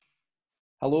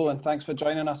Hello and thanks for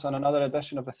joining us on another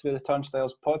edition of the Through the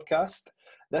Turnstiles podcast.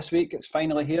 This week it's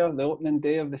finally here, the opening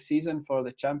day of the season for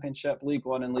the Championship, League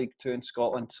One and League Two in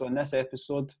Scotland. So in this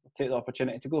episode, we'll take the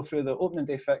opportunity to go through the opening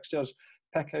day fixtures,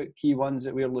 pick out key ones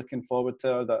that we're looking forward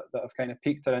to that have kind of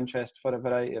piqued our interest for a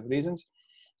variety of reasons.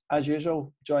 As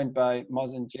usual, joined by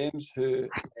Muzz and James, who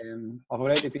have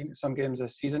already been to some games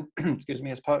this season,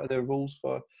 as part of their roles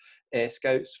for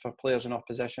scouts for players in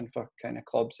opposition for kind of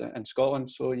clubs in Scotland.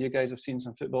 So you guys have seen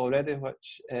some football already,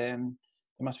 which you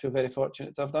must feel very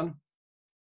fortunate to have done.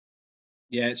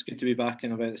 Yeah, it's good to be back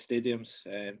in about the stadiums,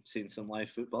 seeing some live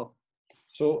football.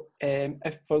 So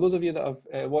if for those of you that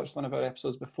have watched one of our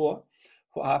episodes before,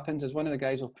 what happens is one of the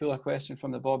guys will pull a question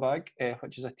from the ball bag,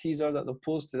 which is a teaser that they'll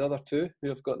pose to the other two, who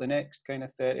have got the next kind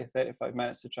of 30-35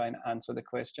 minutes to try and answer the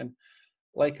question.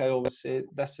 Like I always say,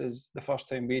 this is the first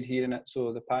time we're hearing it,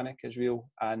 so the panic is real,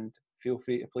 and feel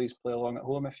free to please play along at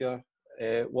home if you're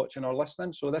watching or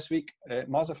listening. So this week,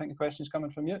 Mars, I think the question's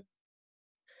coming from you.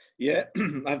 Yeah,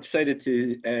 I've decided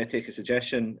to take a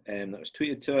suggestion that was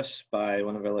tweeted to us by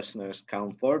one of our listeners,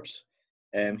 Callum Forbes.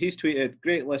 He's tweeted,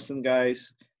 "Great listen,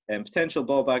 guys. Potential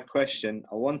ball bag question,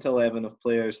 a 1 to 11 of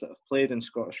players that have played in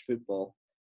Scottish football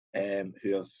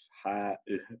who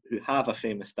have a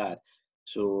famous dad."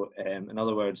 So, in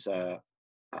other words, a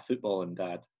footballing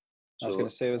dad. I was going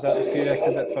to say, was that the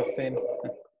prerequisite for fame?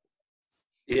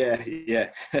 Yeah.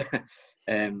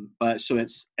 But so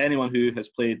it's anyone who has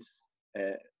played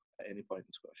at any point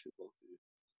in Scottish football who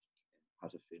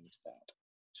has a famous dad.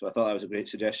 So I thought that was a great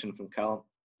suggestion from Callum.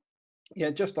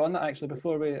 Yeah, just on that actually,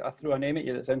 before I throw a name at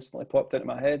you that's instantly popped into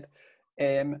my head,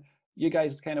 you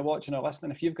guys kind of watching or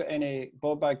listening, if you've got any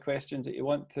ball bag questions that you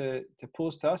want to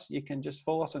pose to us, you can just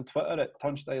follow us on Twitter at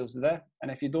Turnstiles there. And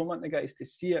if you don't want the guys to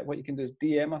see it, what you can do is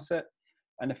DM us it.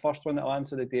 And the first one that will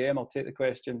answer the DM, I'll take the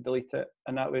question, delete it,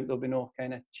 and that way there'll be no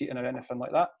kind of cheating or anything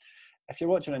like that. If you're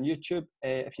watching on YouTube,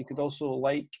 if you could also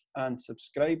like and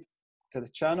subscribe to the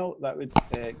channel, that would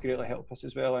greatly help us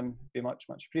as well and be much,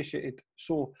 much appreciated.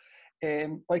 So,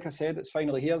 like I said, it's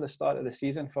finally here, the start of the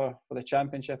season for the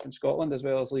Championship in Scotland, as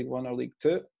well as League One or League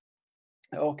Two.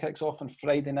 It all kicks off on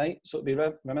Friday night, so it'd be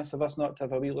remiss of us not to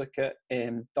have a wee look at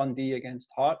Dundee against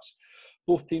Hearts.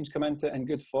 Both teams come into it in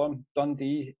good form.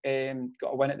 Dundee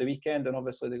got a win at the weekend, and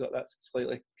obviously they got that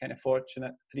slightly kind of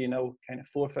fortunate 3-0 kind of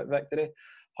forfeit victory.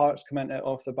 Hearts come into it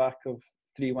off the back of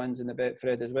 3 wins in the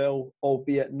Betfred as well,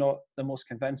 albeit not the most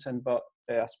convincing, but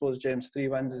I suppose, James, 3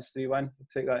 wins is 3 wins. We'll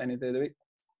take that any day of the week.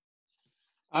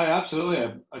 Aye,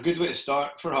 absolutely. A good way to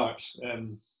start for Hearts,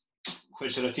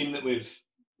 which are a team that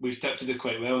we've tipped to do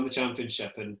quite well in the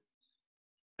Championship, and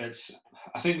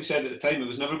I think we said at the time it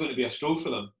was never going to be a stroll for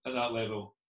them at that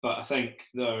level. But I think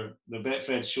their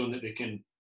Betfred's shown that they can,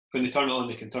 when they turn it on,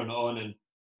 they can turn it on, and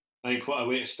I think what a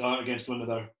way to start against one of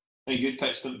their. I think you'd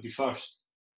pitched them to be first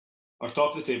or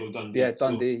top of the table, Dundee. Yeah,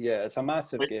 Dundee. So, yeah, it's a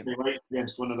massive game. Right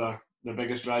against one of their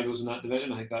biggest rivals in that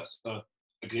division. I think that's a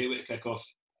great way to kick off.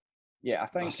 Yeah, I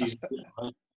think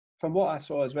from what I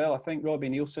saw as well, I think Robbie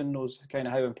Neilson knows kind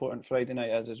of how important Friday night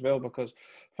is as well, because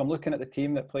from looking at the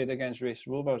team that played against Race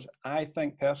Rovers, I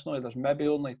think personally there's maybe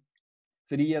only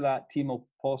 3 of that team will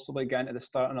possibly get into the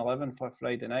starting 11 for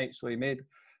Friday night. So he made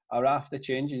a raft of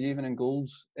changes, even in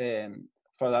goals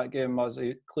for that game. Was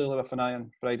clearly with an eye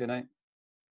on Friday night.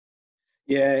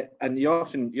 Yeah, and you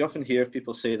often hear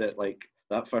people say that like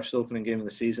that first opening game of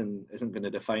the season isn't going to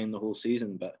define the whole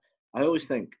season, but I always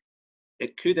think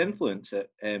it could influence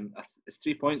it. It's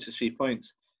 3 points is 3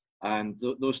 points, and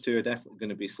those two are definitely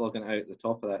going to be slugging out at the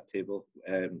top of that table,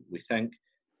 we think.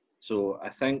 So I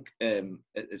think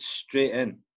it's straight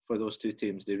in for those two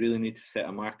teams. They really need to set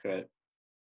a marker out.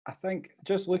 I think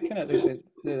just looking at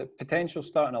the potential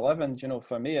starting 11,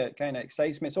 for me, it kind of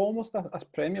excites me. It's almost a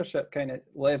Premiership kind of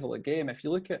level of game. If you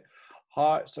look at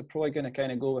Hearts, they're probably going to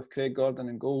kind of go with Craig Gordon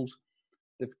in goals.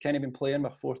 They've kind of been playing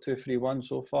with 4-2-3-1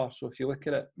 so far. So if you look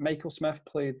at it, Michael Smith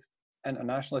played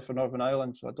internationally for Northern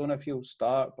Ireland, so I don't know if he'll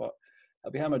start, but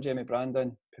it'll be him or Jamie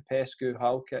Brandon, Popescu,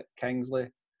 Halkett, Kingsley,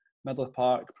 middle of the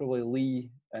park, probably Lee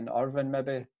and Irvine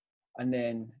maybe. And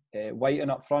then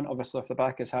Whiting up front, obviously off the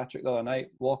back of his hat-trick the other night,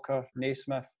 Walker,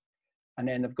 Naismith. And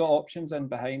then they've got options in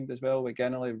behind as well with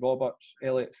Ginnerly, Roberts,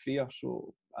 Elliott Freer,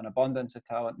 so an abundance of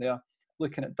talent there.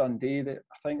 Looking at Dundee, I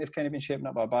think they've kind of been shaping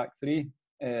up a back 3.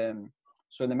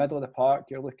 So in the middle of the park,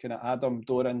 you're looking at Adam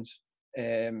Dorans,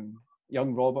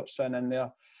 young Robertson in there,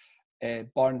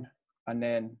 Byrne, and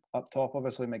then up top,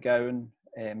 obviously, McGowan,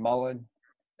 Mullen.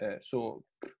 So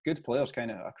good players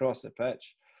kind of across the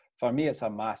pitch. For me, it's a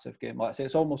massive game. Like I say,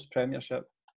 it's almost Premiership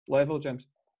level, James.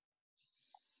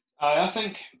 I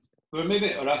think Well,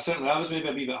 maybe, or I was maybe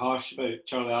a wee bit harsh about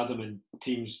Charlie Adam and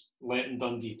teams letting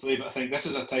Dundee play, but I think this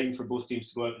is a time for both teams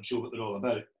to go out and show what they're all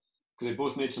about, because they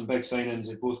both made some big signings,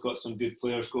 they've both got some good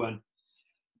players going.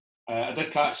 I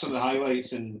did catch some of the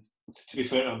highlights, and to be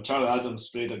fair to him, Charlie Adams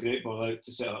sprayed a great ball out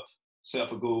to set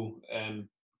up a goal.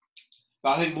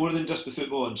 But I think more than just the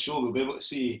football and show, we'll be able to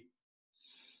see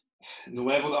the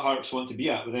level that Hearts want to be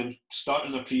at, with them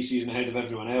starting their pre-season ahead of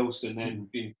everyone else, and then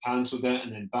being cancelled out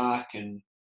and then back, and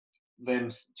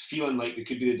them feeling like they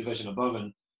could be the division above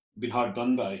and being hard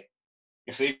done by.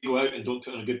 If they go out and don't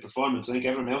put on a good performance, I think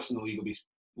everyone else in the league will be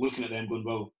looking at them going,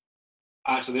 well,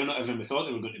 actually they're not everyone we thought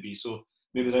they were going to be, so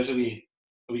maybe there's a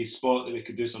wee spot that we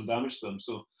could do some damage to them.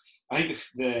 So I think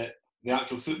the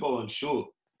actual football on show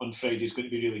on Friday is going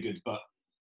to be really good, but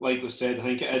like was said, I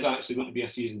think it is actually going to be a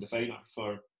season definer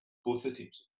for both the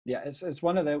teams. Yeah, it's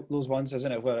one of those ones,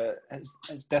 isn't it, where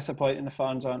it's disappointing the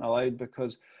fans aren't allowed,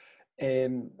 because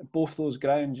both those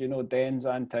grounds, Dens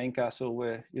and Tynecastle,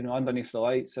 were, underneath the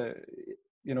lights,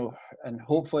 and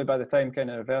hopefully by the time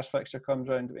kind of reverse fixture comes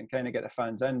round, we can kind of get the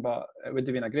fans in. But it would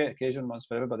have been a great occasion once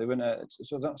for everybody, wouldn't it?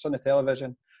 It's on the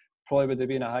television, probably would have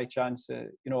been a high chance,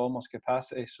 almost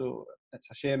capacity. So it's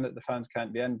a shame that the fans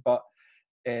can't be in, but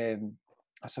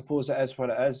I suppose it is what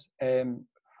it is.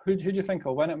 Who do you think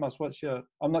will win it, Mus?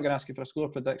 I'm not going to ask you for a score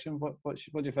prediction. What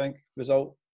do you think?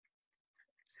 Result?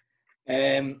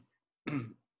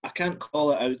 I can't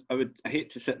call it. I hate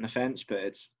to sit in the fence, but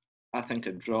I think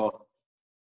a draw,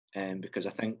 because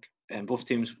I think both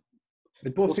teams.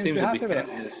 Would both teams be happy with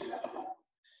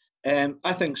it?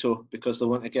 I think so, because they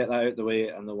want to get that out of the way,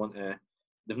 and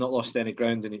they've not lost any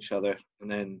ground in each other, and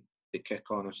then they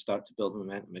kick on and start to build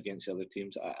momentum against the other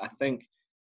teams. I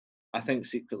think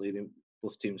secretly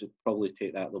both teams would probably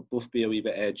take that. They'll both be a wee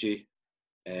bit edgy,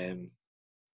 and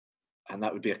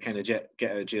that would be a kind of get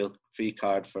out of jail free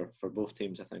card for both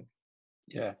teams, I think.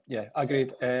 Yeah,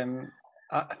 agreed.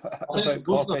 I think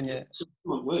both of them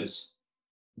won't lose,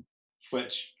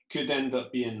 which could end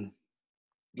up being,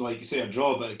 like you say, a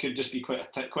draw, but it could just be quite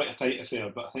a tight affair.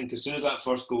 But I think as soon as that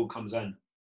first goal comes in,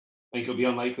 I think it'll be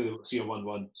unlikely that we'll see a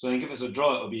 1-1. So I think if it's a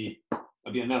draw, it'll be a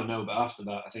 0-0. But after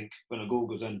that, I think when a goal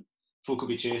goes in, folk will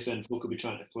be chasing, folk will be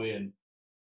trying to play, and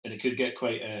it could get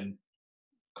quite a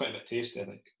bit tasty, I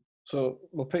think. So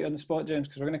we'll put you on the spot, James,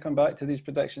 because we're going to come back to these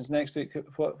predictions next week.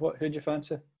 Who do you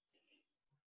fancy?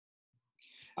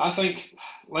 I think,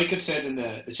 like I said in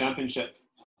the Championship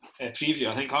preview,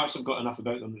 I think Hearts have got enough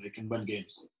about them that they can win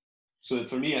games. So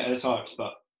for me, it is Hearts,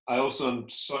 but I also am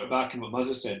sort of backing what Muzz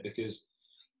has said, because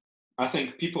I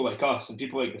think people like us and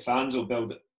people like the fans will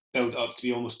build it up to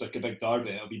be almost like a big derby.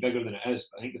 It'll be bigger than it is.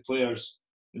 But I think the players,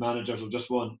 the managers will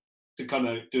just want to come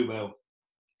out, do well.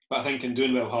 But I think in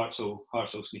doing well, Hearts will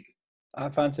sneak it. I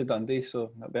fancy Dundee,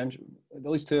 so at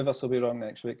least two of us will be wrong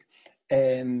next week.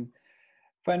 When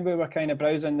we were kind of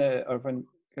browsing when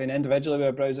individually we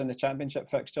were browsing the Championship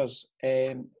fixtures,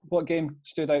 what game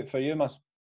stood out for you, Mus?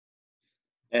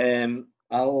 I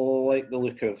like the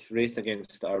look of Raith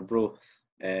against Arbroath.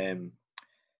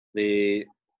 They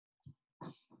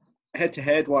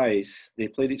head-to-head wise, they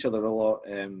played each other a lot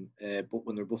when they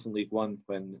were both in League One,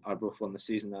 when Arbroath won the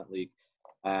season that league.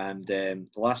 And the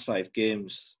last 5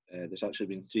 games, there's actually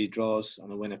been 3 draws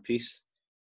and a win apiece.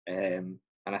 And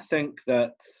I think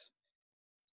that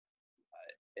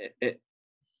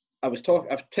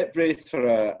I've tipped Raith for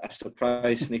a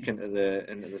surprise sneak into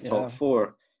the top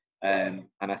 4, and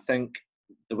I think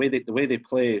the way they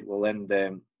play will lend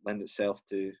itself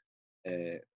to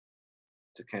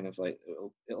kind of like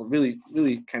it'll really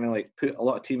kind of like put a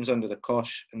lot of teams under the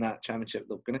cosh in that Championship.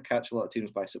 They're going to catch a lot of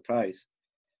teams by surprise.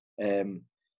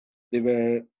 They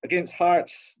were against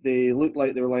Hearts. They looked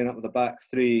like they were lining up with a back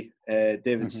 3: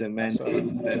 Davidson,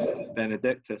 Mendy,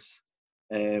 Benedictus,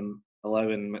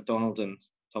 allowing McDonald and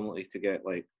Tumlety to get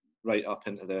like right up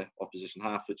into the opposition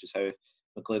half, which is how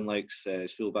McGlynn likes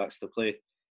his fullbacks to play.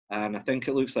 And I think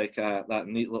it looks like that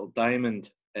neat little diamond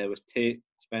with Tate,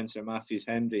 Spencer, Matthews,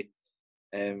 Hendry,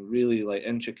 really like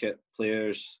intricate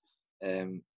players.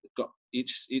 Got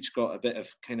each got a bit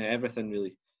of kind of everything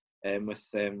really. With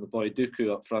the boy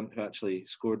Dooku up front, who actually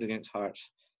scored against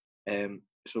Hearts.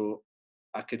 So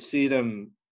I could see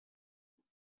them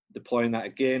deploying that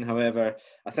again. However,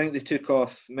 I think they took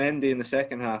off Mendy in the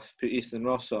second half, put Ethan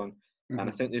Ross on, and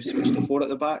I think they've switched to 4 at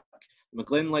the back.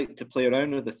 McGlynn liked to play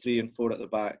around with the 3 and 4 at the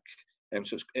back.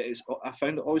 So I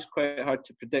found it always quite hard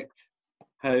to predict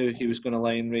how he was going to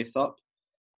line Raith up.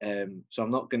 So I'm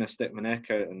not going to stick my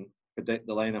neck out and predict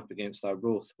the lineup against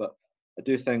Arbroath, but I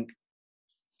do think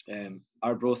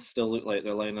Arbroath still look like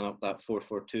they're lining up that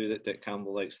 4-4-2 that Dick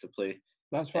Campbell likes to play.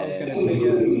 That's what I was going to say.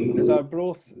 Is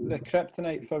Arbroath the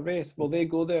kryptonite for Wraith? Will they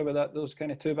go there with those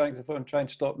kind of two banks of foot and try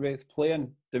and stop Wraith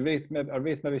playing? Are Wraith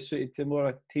maybe suited to more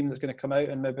a team that's going to come out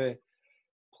and maybe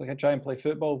try and play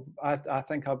football? I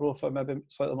think Arbroath are maybe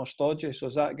slightly more stodgy. So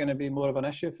is that going to be more of an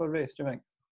issue for Wraith, do you think?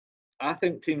 I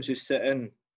think teams who sit in,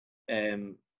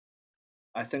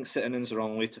 I think sitting in is the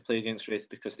wrong way to play against Wraith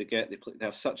because they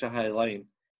have such a high line.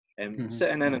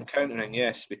 Sitting in and countering,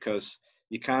 yes, because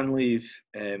you can leave,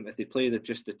 if they play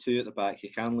just the two at the back,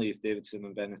 you can leave Davidson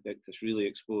and Benedictus really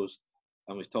exposed.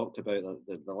 And we've talked about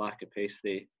the lack of pace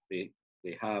they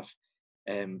have.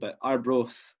 But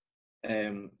Arbroath,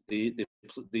 they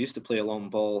used to play a long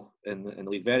ball in the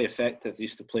league, very effective. They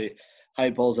used to play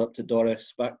high balls up to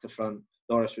Doris, back to front.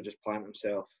 Doris would just plant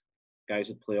himself. Guys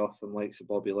would play off him, like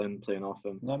Bobby Lynn playing off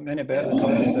him. Not many better than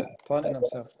Doris at planting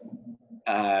himself.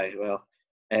 Well,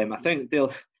 I think they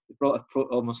brought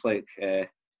almost like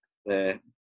the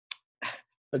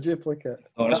a duplicate.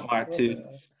 Doris Mark II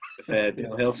with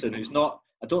Dale Hilson, who's not.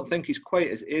 I don't think he's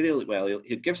quite as aerial. Well,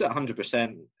 he gives it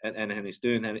 100% in anything he's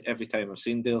doing. Every time I've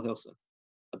seen Dale Hilson,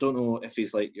 I don't know if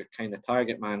he's like your kind of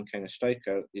target man, kind of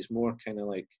striker. He's more kind of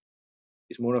like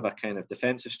more of a kind of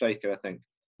defensive striker, I think.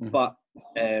 But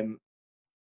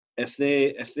if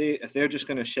they're just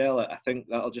going to shell it, I think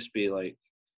that'll just be like,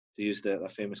 to use the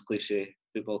famous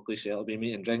football cliche, it'll be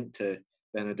meat and drink to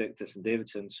Benedictus and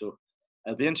Davidson. So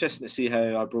it'll be interesting to see how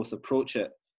Arbroath approach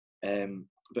it.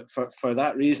 But for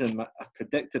that reason, I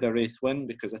predicted a Wraith win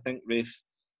because I think Wraith,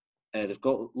 they've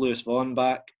got Lewis Vaughan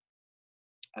back.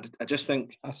 I just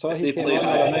think I saw he came on the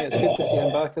other night. It's good to see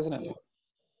him back, isn't it?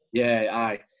 Yeah,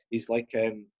 aye. He's like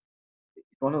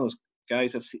one of those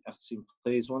guys I've seen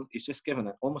play. He's just given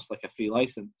it almost like a free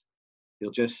license.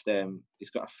 He'll just he's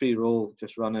got a free role,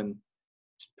 just running,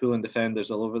 just pulling defenders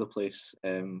all over the place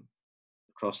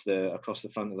across the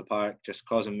front of the park, just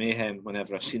causing mayhem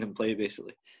whenever I've seen him play,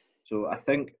 basically. So I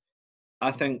think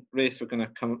Wraith are going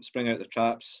to spring out the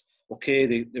traps. Okay,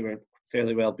 they were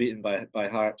fairly well beaten by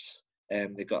Hearts.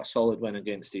 They got a solid win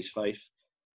against East Fife.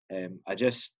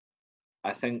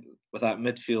 I think with that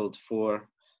midfield four,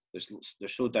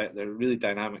 they're a really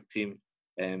dynamic team.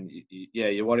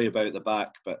 You worry about the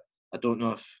back, but I don't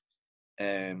know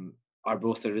if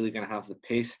Arbroath are really going to have the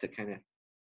pace to kind of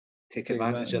take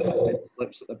advantage of the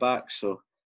slips at the back. So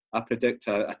I predict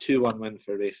a 2-1 win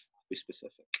for Wraith, to be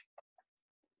specific.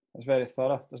 It's very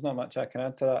thorough. There's not much I can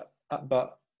add to that,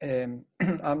 but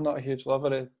I'm not a huge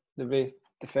lover of the Wraith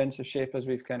defensive shape, as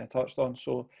we've kind of touched on.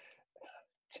 So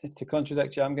to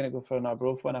contradict you, I'm going to go for an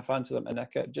Arbroath win. I fancy them to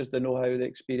nick it, just to know how the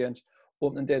experience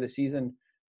opening day of the season.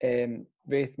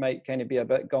 Wraith might kind of be a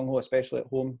bit gung-ho, especially at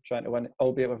home, trying to win,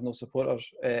 albeit with no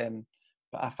supporters.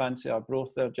 But I fancy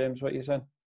Arbroath there. James, what are you saying?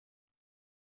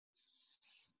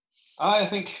 I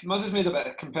think Muzz has made a bit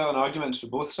of compelling arguments for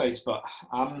both sides, but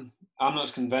I'm not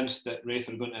as convinced that Wraith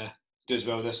are going to do as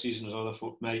well this season as other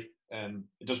folk might. I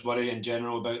just worry in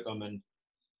general about them, and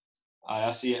I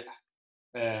see it.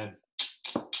 Give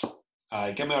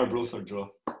me Arbroath or draw.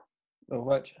 Oh,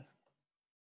 which?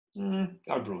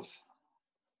 Arbroath.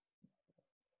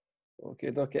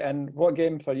 Okay. And what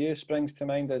game for you springs to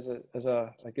mind as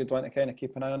a good one to kind of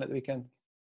keep an eye on at the weekend?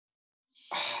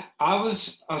 I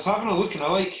was having a look, and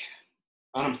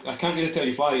I can't really tell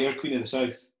you why, Ayr Queen of the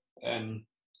South. I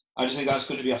just think that's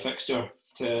going to be a fixture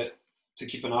to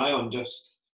keep an eye on,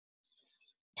 just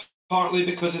partly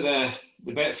because of the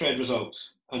Betfred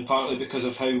results, and partly because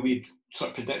of how we'd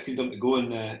sort of predicted them to go in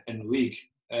the league.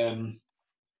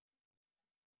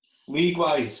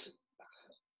 League-wise,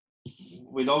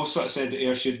 we'd all sort of said that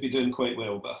Ayr should be doing quite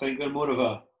well, but I think they're more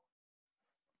the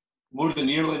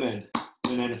nearly men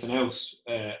than anything else.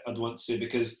 I'd want to say,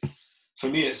 because for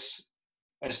me it's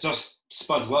just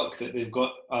Spud's luck that they've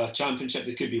got a championship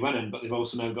they could be winning, but they've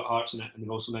also now got Hearts in it, and they've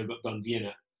also now got Dundee in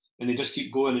it, and they just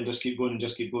keep going and just keep going and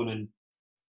just keep going, and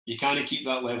you can't keep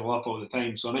that level up all the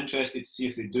time. So I'm interested to see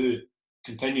if they do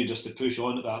continue just to push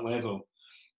on at that level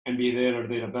and be there or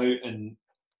thereabout. And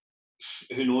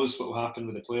who knows what will happen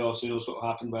with the playoffs? Who knows what will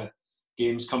happen with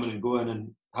games coming and going?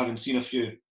 And having seen a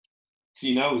few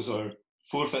 3-0s or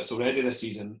forfeits already this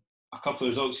season, a couple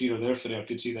of results here or there for Ayr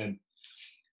could see them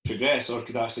progress, or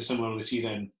could actually similarly see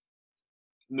them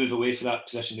move away from that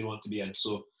position they want to be in.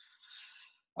 So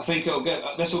I think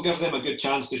this will give them a good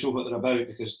chance to show what they're about,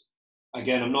 because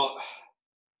again, I'm not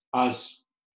as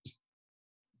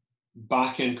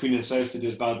back in Queen of the South to do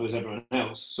as badly as everyone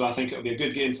else. So I think it'll be a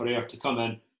good game for Ayr to come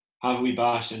in, have a wee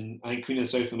bash, and I think Queen of the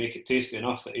South will make it tasty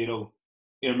enough that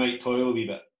Ayr might toil a wee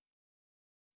bit.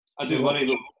 I do worry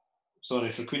though,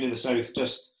 for Queen of the South,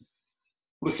 just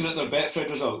looking at their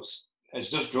Betfred results, it's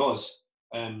just draws.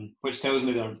 which tells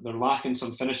me they're lacking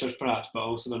some finishers perhaps, but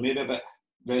also they're maybe a bit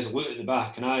resolute at the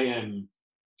back. And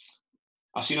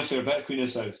I've seen a fair bit of Queen of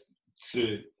the South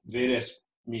through various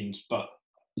means, but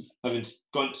having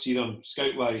gone to see them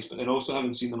scout-wise, but then also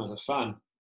having seen them as a fan.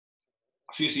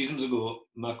 A few seasons ago,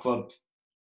 my club,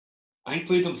 I think,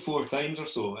 played them 4 times or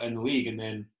so in the league, and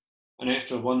then an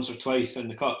extra once or twice in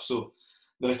the cup. So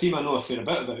they're a team I know a fair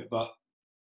bit about, but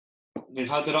they've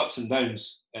had their ups and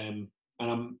downs, and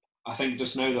I think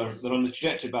just now they're on the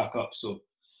trajectory back up. So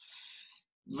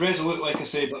resolute, like I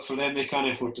say, but for them they can't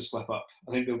afford to slip up.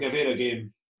 I think they'll give Ayr a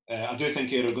game. I do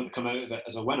think Ayr are going to come out of it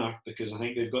as a winner, because I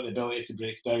think they've got the ability to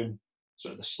break down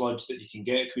sort of the sludge that you can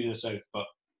get at Queen of the South. But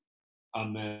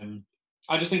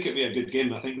I just think it'll be a good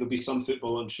game. I think there'll be some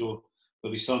football on show.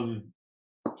 There'll be some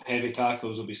heavy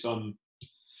tackles. There'll be some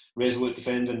resolute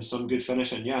defending, some good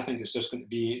finishing. Yeah, I think it's just going to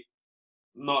be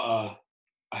not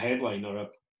a headline or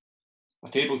a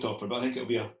table topper, but I think it'll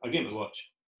be a game to watch.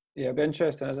 Yeah, it'll be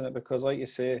interesting, isn't it? Because, like you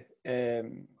say,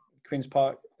 Queen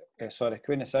of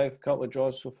the South, a couple of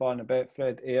draws so far in the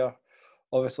Betfred. Ayr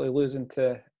obviously losing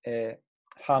to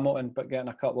Hamilton, but getting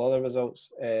a couple of other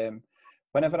results.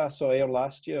 Whenever I saw Ayr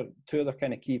last year, 2 of their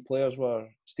kind of key players were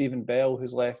Stephen Bell,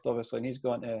 who's left, obviously, and he's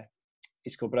gone to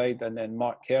East Kilbride, and then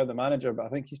Mark Kerr, the manager, but I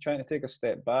think he's trying to take a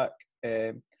step back.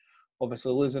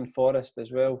 Obviously losing Forrest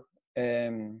as well.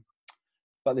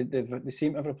 But they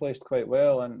seem to have replaced quite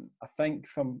well, and I think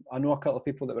I know a couple of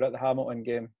people that were at the Hamilton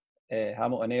game,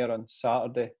 Hamilton Ayr on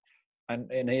Saturday,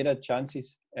 and Ayr had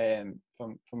chances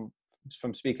from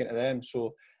speaking to them.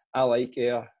 So I like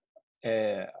Ayr.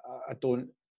 I don't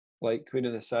like Queen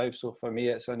of the South, so for me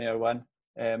it's an Ayr win.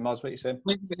 Maz, what you saying?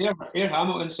 Like the Ayr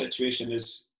Hamilton situation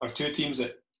are 2 teams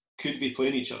that could be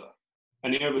playing each other,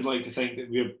 and Ayr would like to think that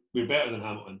we're better than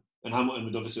Hamilton, and Hamilton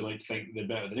would obviously like to think that they're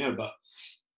better than Ayr, but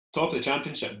top of the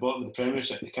Championship, bottom of the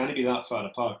Premiership, they can't be that far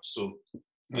apart. So,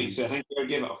 like you say, I think Ayr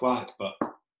gave it a whack, but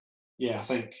yeah, I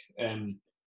think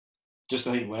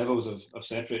levels have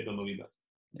separated them a wee bit.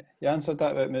 Yeah, you answered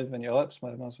that without moving your lips,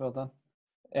 Maz. Well done.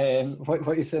 What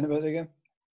are you saying about the game?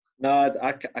 No,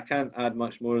 I can't add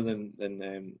much more than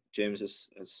James has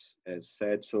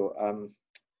said. So I'm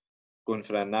going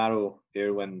for a narrow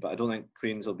Ayr win, but I don't think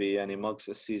Queens will be any mugs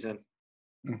this season.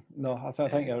 No, I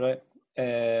think you're right.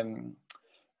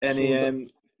 We've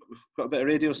got a bit of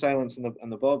radio silence in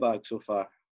the ball bag so far.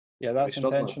 Yeah, that's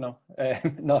intentional.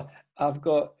 No, I've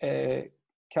got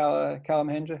Callum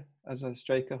Hendry as a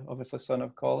striker, obviously son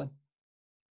of Colin.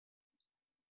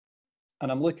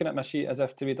 And I'm looking at my sheet as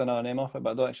if to read another name off it, but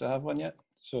I don't actually have one yet.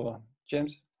 So,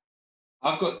 James?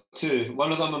 I've got 2.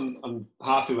 One of them I'm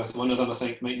happy with. One of them I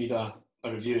think might need a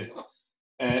review.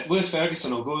 Lewis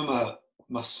Ferguson, I'll go with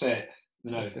my set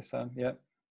now. Yeah.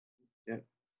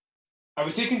 Are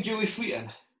we taking Julie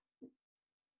Fleeting,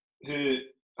 who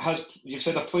you've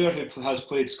said a player who has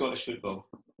played Scottish football?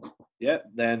 Yep,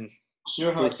 then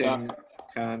sure Fleeting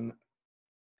can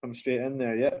come straight in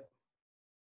there, yeah.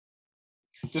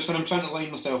 Just when I'm trying to line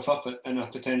myself up in a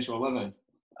potential 11.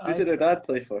 Who did her dad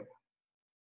play for?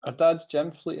 Our dad's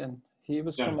Jim Fleeting. He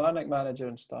was Jim. Kilmarnock manager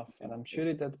and stuff, and I'm sure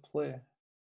he did play.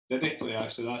 Did he play,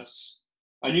 actually?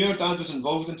 I knew her dad was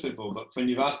involved in football, but when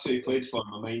you've asked who he played for,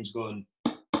 my mind's gone.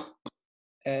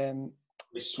 Colin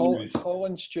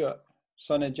Stewart,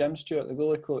 son of Jim Stewart, the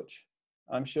goalie coach.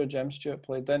 I'm sure Jim Stewart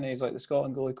played, didn't he? He's like the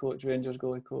Scotland goalie coach, Rangers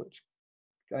goalie coach.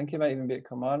 I think he might even be at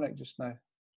Kilmarnock just now.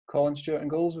 Colin Stewart in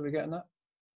goals, are we getting that?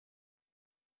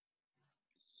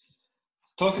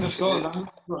 Talking of Scotland, I've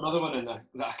got another one in there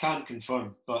that I can't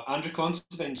confirm, but Andrew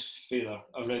Considine's father,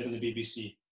 I read on the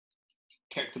BBC,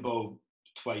 kicked the ball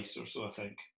twice or so, I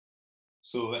think.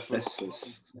 So if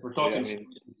we're talking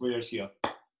players here.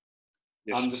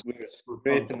 We're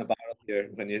scraping the barrel here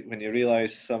when you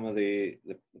realise some of the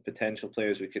potential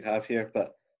players we could have here.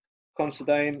 But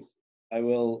Considine, I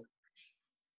will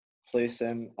place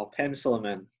him. I'll pencil him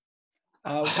in.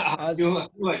 I feel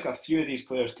like a few of these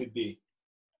players could be.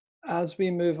 As we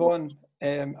move on,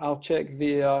 I'll check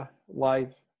VAR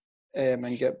live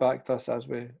and get back to us as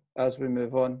we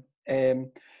move on.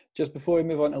 Just before we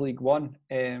move on to League One,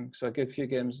 so a good few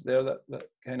games there that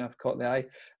kind of caught the eye.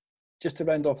 Just to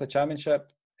round off the Championship,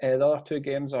 the other 2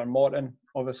 games are Morton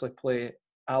obviously play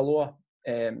Alloa,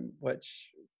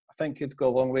 which I think could go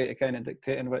a long way to kind of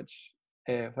dictating which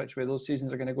way those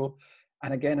seasons are going to go.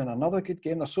 And again, in another good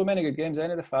game, there's so many good games.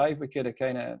 Any of the 5 we could have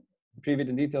kind of previewed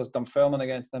in details. Dunfermline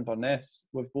against Inverness.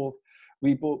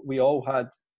 We all had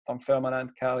Dunfermline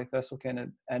and Cali Thistle kind of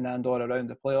in and or around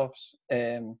the playoffs.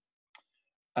 And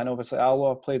obviously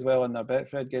Alloa played well in their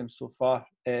Betfred games so far.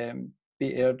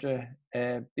 Beat Airdrie,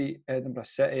 beat Edinburgh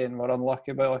City, and were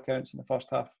unlucky by all accounts in the first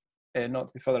half not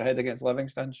to be further ahead against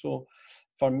Livingston. So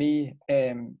for me,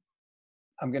 I'm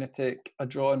going to take a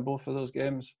draw in both of those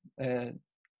games.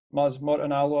 Muzz,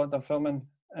 Morton, Alloa, Dunfermline,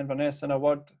 Inverness, in a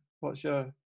word.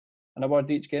 In a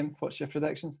word each game? What's your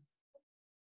predictions?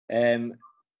 It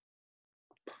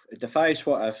defies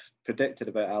what I've predicted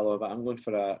about Alloa, but I'm going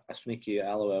for a sneaky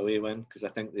Alloa away win because I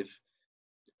think they've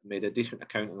made a decent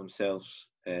account of themselves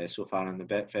so far in the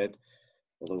Betfred.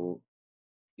 Although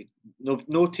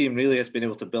no team really has been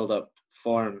able to build up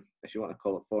form, if you want to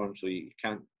call it form, so you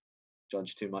can't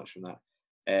judge too much from that.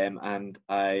 And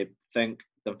I think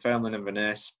Dunfermline and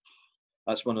Inverness,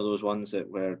 that's one of those ones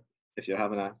where if you're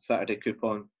having a Saturday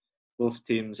coupon, both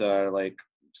teams are like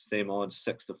same odds,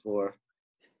 6-4.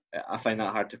 I find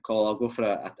that hard to call. I'll go for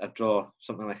a draw,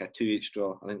 something like a 2-each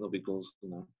draw. I think there'll be goals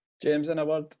in that. James, in a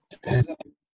word?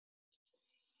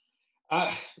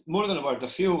 More than a word, I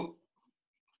feel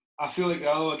like the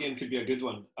Alloa game could be a good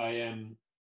one. I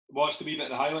watched a wee bit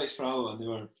of the highlights for Alloa,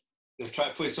 and they're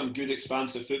trying to play some good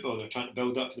expansive football. They're trying to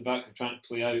build up to the back. They're trying to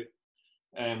play out.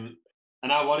 And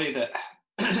I worry that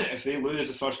if they lose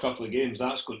the first couple of games,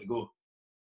 that's going to go.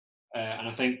 And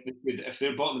I think if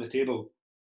they're bottom of the table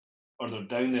or they're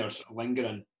down there sort of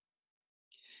lingering,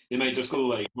 they might just go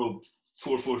like, well,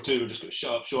 4-4-2, we're just going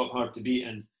to show up hard to beat.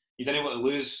 And you don't want to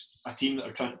lose a team that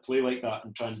are trying to play like that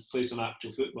and try and play some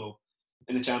actual football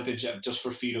in the Championship just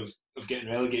for fear of getting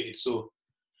relegated. So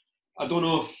I don't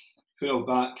know who I'll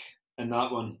back in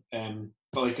that one.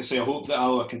 But like I say, I hope that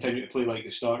Alloa continue to play like they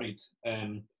started.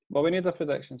 Well, we need a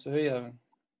prediction, so who are you having?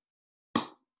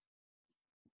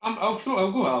 I'll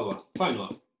go Alloa. Why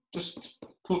not? Just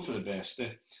hope for the best.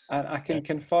 And I can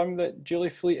confirm that Julie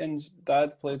Fleeting's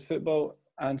dad played football,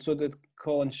 and so did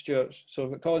Colin Stewart. So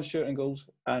we've got Colin Stewart in goals,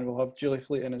 and we'll have Julie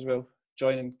Fleeting as well,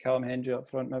 joining Callum Hendry up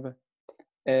front, maybe.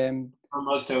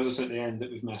 Muzz tells us at the end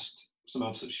that we've missed some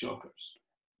absolute shockers.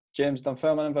 James,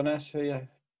 Dunfermline, Inverness, who are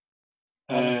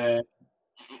you?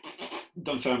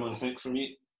 Dunfermline, I think, for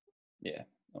me. Yeah,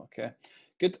 okay.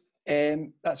 Good.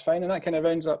 That's fine, and that kind of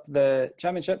rounds up the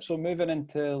Championship. So moving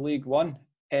into League One.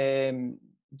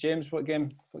 James, what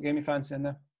game you fancying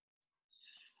there?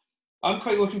 I'm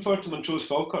quite looking forward to Montrose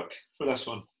Falkirk for this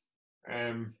one.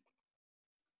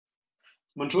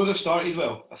 Montrose have started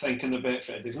well, I think, in the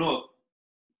Betfred. They've not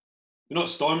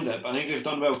stormed it, but I think they've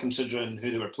done well considering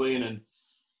who they were playing, and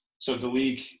sort of the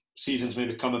league seasons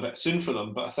maybe come a bit soon for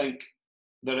them. But I think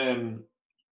they're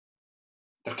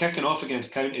kicking off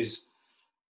against counties.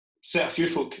 Set a few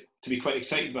folk to be quite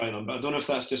excited by them, but I don't know if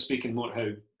that's just speaking more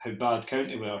how bad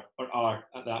County were or are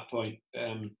at that point.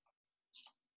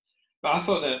 But I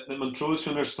thought that Montrose,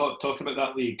 when we were talking about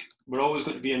that league, were always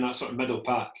going to be in that sort of middle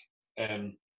pack.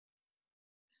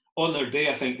 On their day,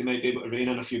 I think they might be able to rein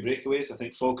in a few breakaways. I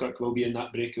think Falkirk will be in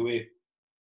that breakaway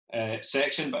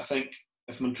section, but I think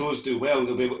if Montrose do well,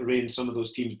 they'll be able to rein some of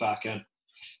those teams back in.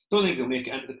 Don't think they'll make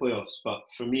it into the playoffs, but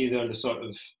for me, they're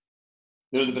the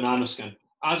banana skin.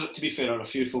 As to be fair, are a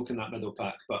few folk in that middle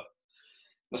pack, but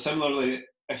similarly,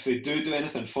 if they do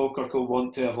anything, Falkirk will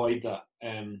want to avoid that.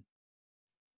 I'm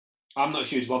not a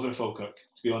huge lover of Falkirk,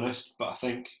 to be honest, but I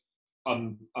think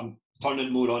I'm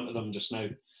turning more onto them just now,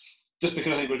 just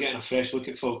because I think we're getting a fresh look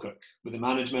at Falkirk with the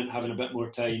management having a bit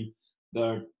more time.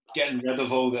 They're getting rid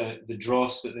of all the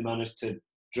dross that they managed to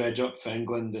dredge up for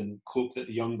England and hope that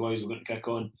the young boys were going to kick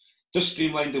on. Just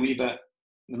streamlined a wee bit.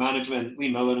 The management,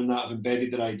 Lee Miller and that, have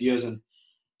embedded their ideas, and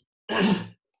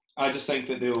I just think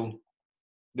that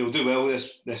they'll do well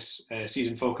this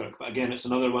season, Falkirk. But again, it's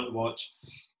another one to watch,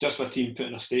 just for a team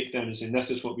putting a stake down and saying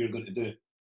this is what we're going to do.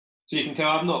 So you can tell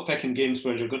I'm not picking games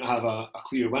where you're going to have a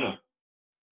clear winner.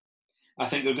 I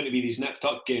think they're going to be these nipped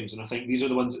up games, and I think these are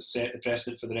the ones that set the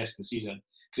precedent for the rest of the season.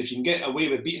 Because if you can get away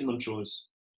with beating Montrose,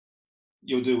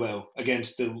 you'll do well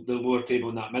against the lower table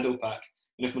in that middle pack.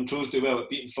 And if Montrose do well at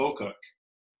beating Falkirk,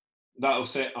 that'll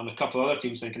set on a couple of other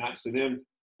teams thinking actually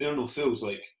they're no fools.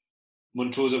 Like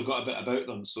Montrose have got a bit about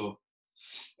them, so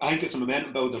I think it's a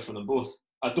momentum builder for them both.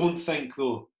 I don't think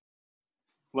though,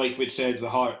 like we'd said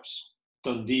with Hearts,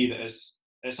 Dundee, that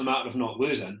it's a matter of not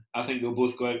losing. I think they'll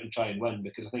both go out and try and win,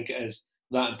 because I think it is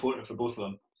that important for both of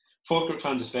them. Falkirk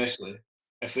fans especially,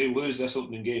 if they lose this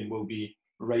opening game, will be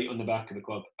right on the back of the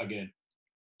club again.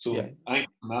 So yeah. I think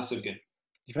it's a massive game. Do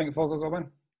you think Falkirk will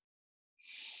win?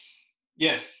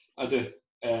 Yeah, I do.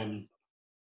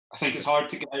 I think it's hard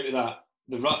to get out of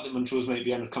the rut that Montrose might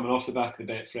be in coming off the back of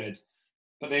the Betfred,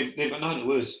 but they've got nothing to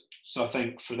lose. So I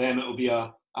think for them it'll be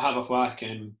a have a whack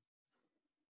and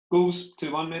goals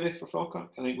 2-1 maybe for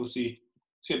Falkirk. I think we'll see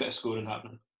a bit of scoring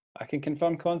happening. I can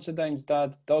confirm Considine's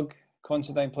dad, Doug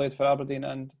Considine, played for Aberdeen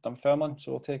and Dunfermline,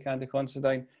 so we'll take Andy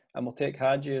Considine, and we'll take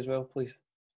Hadji as well, please.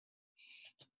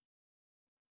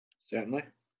 Certainly.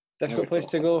 Difficult place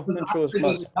to go. Montrose Does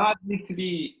must. the dad need to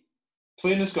be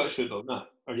playing in Scottish football? No,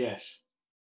 or yes?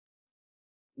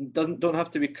 Don't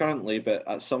have to be currently, but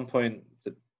at some point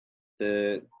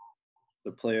the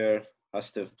player has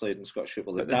to have played in Scottish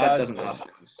football. The dad doesn't have to.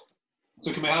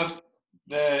 So can we have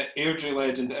the Airdrie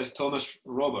legend as Thomas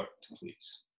Robert,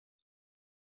 please?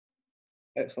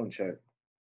 Excellent shout.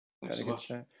 Thanks Very so good much.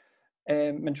 shout.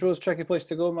 Montrose tricky place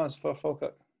to go, Maz, for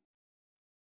Falkirk.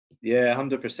 Yeah,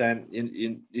 100%.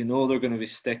 You know they're going to be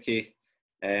sticky.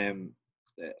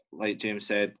 Like James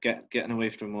said, getting away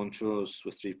from Montrose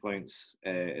with 3 points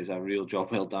is a real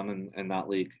job well done in that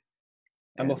league.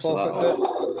 And will Falkirk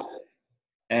do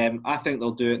it? I think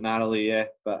they'll do it narrowly, yeah.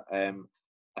 But I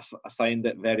find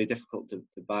it very difficult to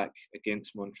back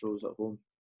against Montrose at home.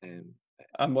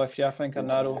 I'm with you. I think a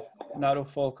narrow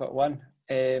Falkirk win.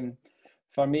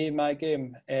 For me, my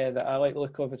game that I like the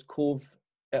look of is Cove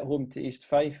at home to East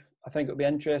Fife. I think it'll be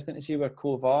interesting to see where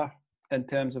Cove are in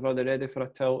terms of are they ready for a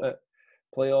tilt at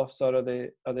playoffs, or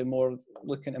are they more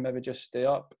looking to maybe just stay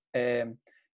up.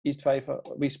 East Fife,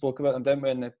 we spoke about them, didn't we,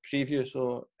 in the preview,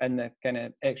 so in the kind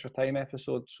of extra time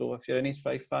episode. So if you're an East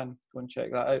Fife fan, go and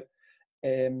check that out.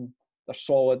 They're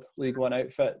solid League One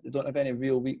outfit. They don't have any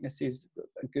real weaknesses.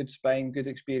 A good spine, good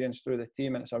experience through the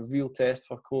team, and it's a real test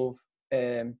for Cove.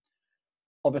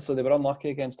 Obviously, they were unlucky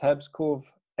against Hibs,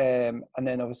 Cove, and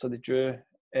then obviously they drew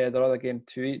their other game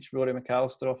 2 each. Rory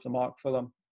McAllister off the mark for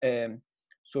them.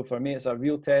 So for me, it's a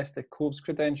real test of Cove's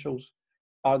credentials.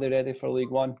 Are they ready for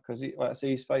League One? Because, like I say,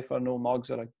 East Fife are no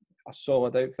mugs, are a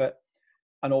solid outfit.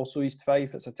 And also East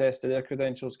Fife, it's a test of their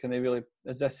credentials. Can they really,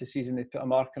 is this the season they put a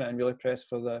mark on it and really press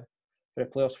for the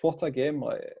playoffs? What a game.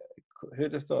 Like,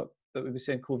 who'd have thought that we'd be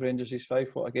saying Cove Rangers East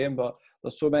Fife, what a game. But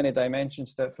there's so many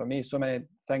dimensions to it for me, so many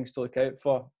things to look out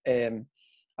for.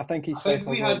 I think East Fife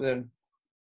will go out there.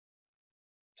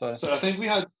 Sorry. So I think we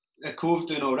had Cove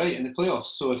doing all right in the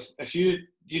playoffs. So if you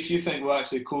think, well,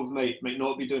 actually Cove might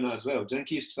not be doing that as well, do you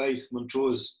think East Fife,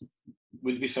 Montrose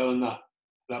would be filling that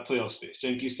playoff space? Do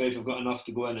you think East Fife have got enough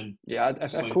to go in and... Yeah,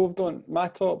 if Cove don't... My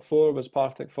top 4 was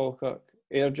Partick, Falkirk.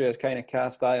 Airdrie is kind of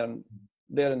cast iron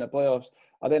there in the playoffs.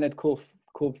 I then had Cove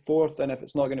 4th, and if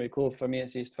it's not going to be Cove, for me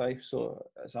it's East Fife, so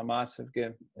it's a massive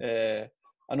game.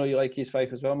 I know you like East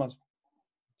Fife as well, Maz.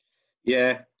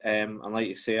 Yeah, and like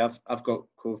you say, I've got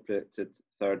Cove predicted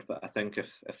 3rd, but I think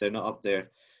if they're not up there,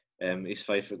 East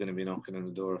Fife are going to be knocking on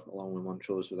the door along with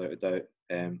Montrose without a doubt.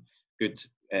 Good,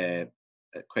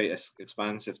 quite an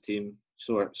expansive team.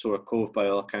 So are Cove by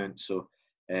all accounts. So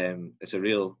it's a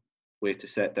real way to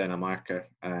set down a marker.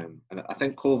 And I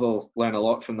think Cove will learn a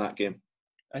lot from that game.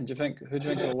 And who do you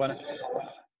think will win it?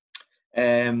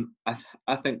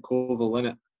 I think Cove will win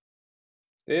it.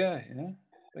 Yeah.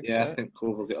 I think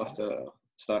Cove will get off to a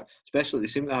start. Especially, they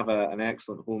seem to have an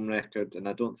excellent home record, and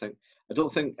I don't think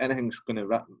anything's going to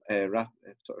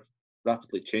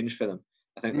rapidly change for them.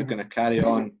 I think they're going to carry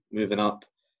on moving up.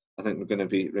 I think they're going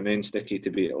to remain sticky to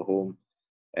beat at home.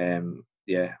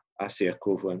 I see a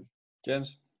Cove win.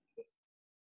 James?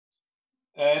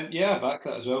 I back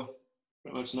that as well.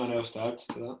 Pretty much nothing else to add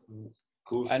to that.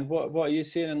 Cove. And what are you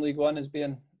seeing in League One as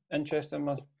being interesting,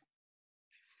 Maz?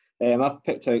 I've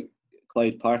picked out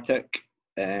Clyde Partick.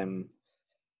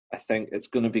 I think it's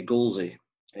going to be goalsy.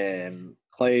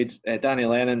 Clyde, Danny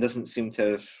Lennon doesn't seem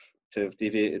to have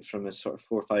deviated from his sort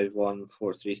of 4-5-1,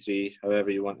 4-3-3, however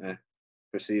you want to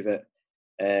perceive it.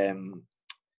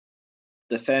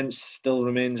 Defence still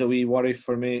remains a wee worry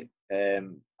for me,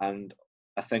 and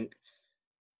I think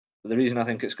the reason I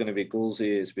think it's going to be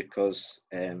goalsy is because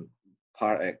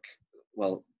Partick,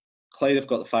 well, Clyde have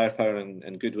got the firepower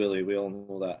and good willie, we all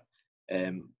know that.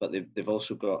 But they've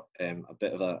also got a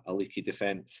bit of a leaky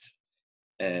defence,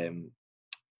 and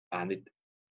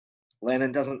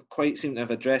Lennon doesn't quite seem to have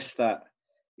addressed that.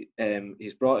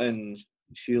 He's brought in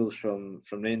Shields from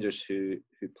Rangers, who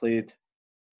played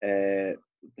the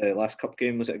last cup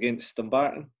game, was it against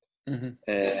Dumbarton?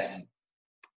 Mm-hmm.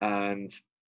 And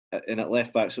in at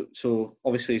left back, so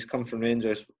obviously he's come from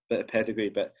Rangers, bit of pedigree,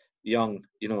 but young,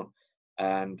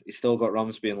 and he's still got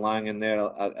Rumsby and Lang in there.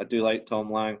 I do like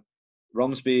Tom Lang.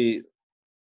 Rumsby,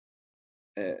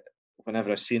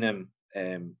 whenever I've seen him,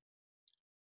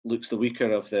 looks the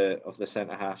weaker of the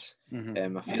centre halves.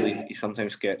 Mm-hmm. I feel he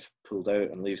sometimes gets pulled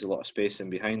out and leaves a lot of space in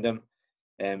behind him.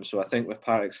 So I think with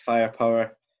Partick's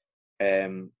firepower,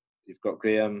 you've got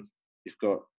Graham, you've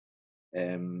got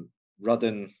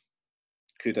Rudden,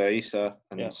 Kuda Isa,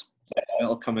 and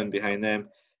it'll come in behind them.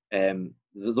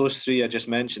 Those 3 I just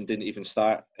mentioned didn't even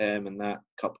start in that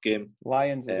cup game.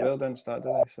 Lions as well didn't start,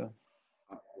 did they? So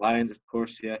Lions, of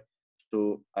course, yeah.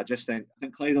 So I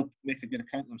think Clyde will make a good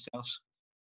account of themselves.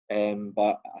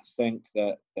 but I think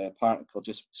that Partick will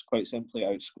just quite simply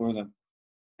outscore them.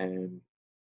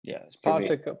 Yeah, it's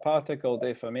Partick all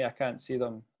day for me. I can't see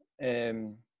them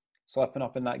slipping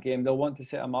up in that game. They'll want to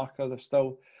set a marker. They're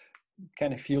still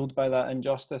kind of fueled by that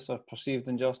injustice or perceived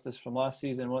injustice from last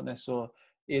season, won't they? So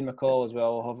Ian McCall as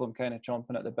well will have them kind of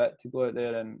chomping at the bit to go out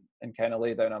there and kind of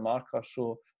lay down a marker.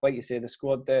 So, like you say, the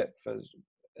squad depth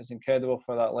is incredible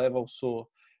for that level. So,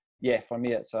 yeah, for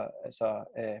me, it's a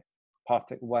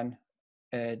Partick win.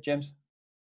 James?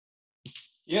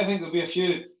 Yeah, I think there'll be a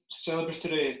few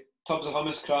celebratory tubs of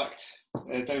hummus cracked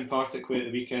down Partick Way at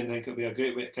the weekend. I think it'll be a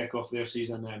great way to kick off their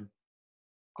season.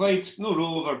 Clyde, no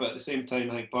rollover, but at the same time,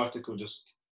 I think Partick will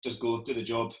just go do the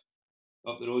job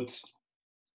up the road.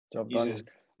 Job done.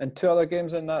 And 2 other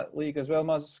games in that league as well,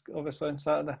 Maz, obviously on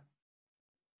Saturday.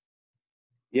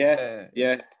 Yeah.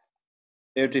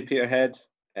 Airdrie Peterhead.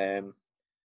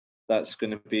 That's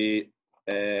going to be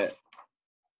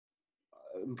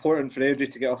important for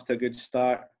Airdrie to get off to a good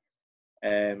start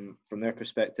from their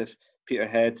perspective.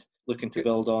 Peterhead looking to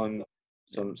build on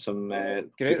some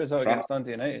great result against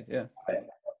Dundee United. Yeah,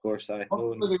 of course.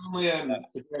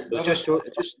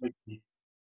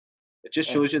 It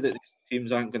just shows you that these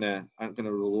teams aren't gonna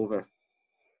roll over.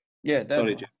 Yeah,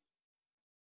 definitely. Sorry, Jim.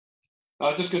 I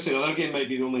was just going to say the other game might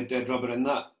be the only dead rubber in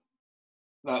that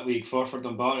league. Forfar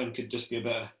Dumbarton could just be a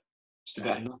bit of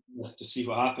nothingness to see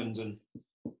what happens, and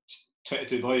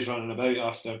 22 boys running about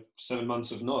after 7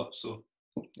 months of not. So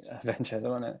adventure,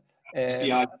 don't it?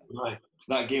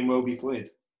 That game will be played.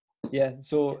 Yeah.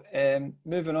 So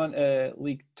moving on to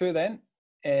League Two then.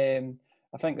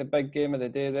 I think the big game of the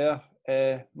day there.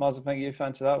 Mars, I think you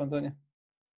fancy that one, don't you?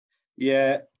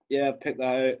 Yeah, pick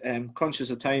that out. Conscious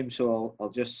of time, so I'll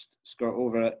just skirt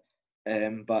over it.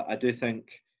 But I do think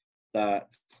that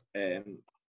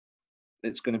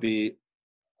it's going to be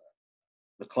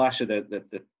the clash of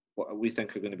the what we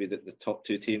think are going to be the top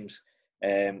 2 teams.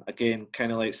 Again,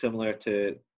 kind of like similar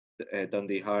to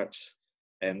Dundee Hearts.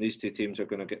 These 2 teams are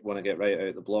going to want to get right out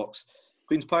of the blocks.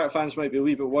 Queen's Park fans might be a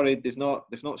wee bit worried. They've not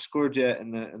scored yet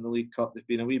in the League Cup. They've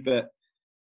been a wee bit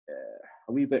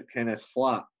kind of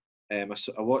flat. I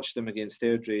watched them against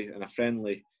Airdrie in a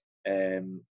friendly,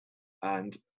 and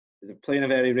they're playing a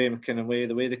very Ray kind of way.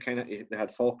 The way they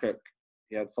had Falkirk,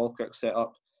 he had Falkirk set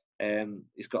up.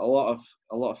 He's got a lot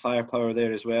of firepower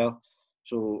there as well.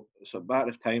 So it's a matter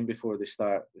of time before they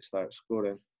start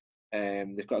scoring.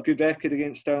 They've got a good record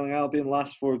against Stirling Albion.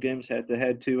 Last 4 games head to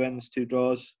head, 2 wins, 2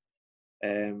 draws.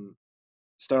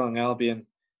 Stirling Albion,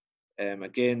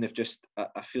 again, they've just.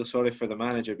 I feel sorry for the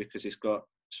manager because he's got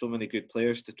so many good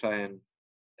players to try and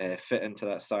fit into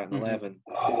that starting 11.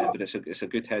 But it's a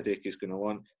good headache he's going to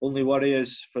want. Only worry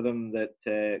is for them that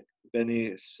Vinny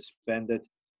is suspended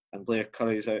and Blair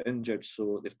Curry is out injured.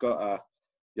 So they've got a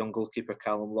young goalkeeper,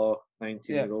 Callum Law,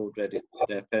 19-year-old, ready to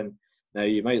step in. Now,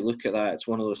 you might look at that. It's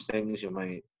one of those things you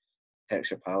might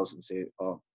text your pals and say,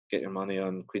 oh, get your money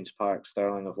on Queen's Park.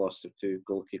 Stirling have lost their 2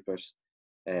 goalkeepers.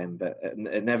 But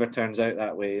it never turns out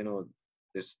that way. You know,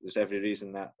 there's every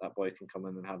reason that boy can come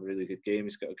in and have a really good game.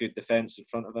 He's got a good defence in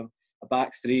front of him. A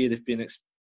back 3 they've been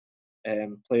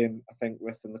playing, I think,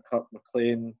 with in the Cup,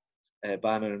 McLean,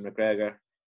 Banner and McGregor.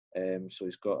 So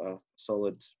he's got a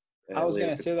solid... I was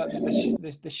going to say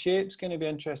that the shape's going to be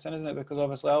interesting, isn't it? Because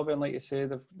obviously Albion, like you say,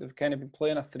 they've kind of been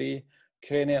playing a 3,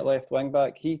 Craney at left wing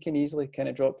back. He can easily kind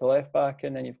of drop to left back,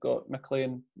 and then you've got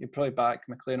McLean. You'd probably back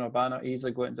McLean or Banner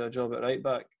easily go into a job at right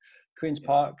back. Queen's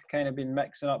Park kind of been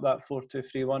mixing up that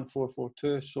 4-2-3-1,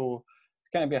 4-4-2. So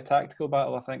it's going to be a tactical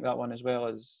battle. I think that one as well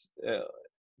is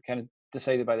kind of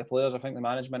decided by the players. I think the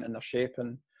management and their shape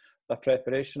and their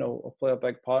preparation will play a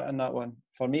big part in that one.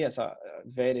 For me, it's a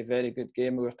very, very good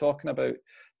game. We were talking about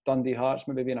Dundee Hearts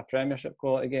maybe being a Premiership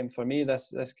quality game. For me,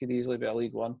 this could easily be a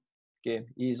League One game,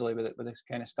 easily with this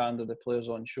kind of standard of players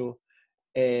on show.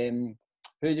 Who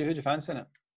do you fancy in it?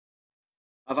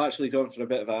 I've actually gone for a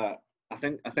bit of a... I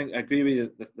think I agree with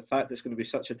you. The fact that it's going to be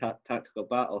such a tactical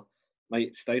battle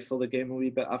might stifle the game a wee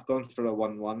bit. I've gone for a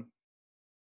 1-1.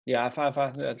 Yeah, I've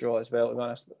had a draw as well, to be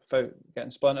honest, without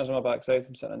getting splinters on my backside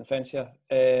from sitting on the fence here.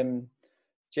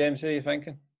 James, who are you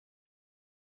thinking?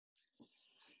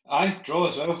 I draw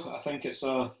as well. I think it's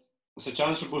a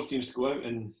chance for both teams to go out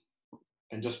and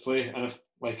just play. And if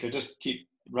I just keep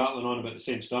rattling on about the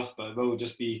same stuff, but it will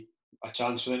just be a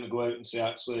chance for them to go out and say,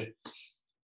 actually,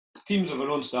 teams of our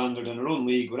own standard in our own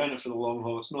league, we're in it for the long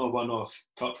haul. It's not a one-off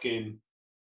cup game.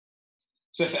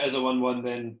 So if it is a 1-1,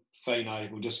 then fine,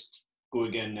 we'll just go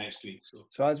again next week.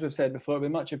 So as we've said before, it'd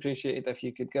be much appreciated if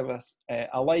you could give us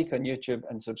a like on YouTube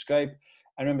and subscribe.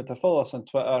 And remember to follow us on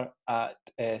Twitter at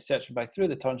search by Through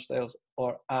the Turnstiles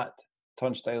or at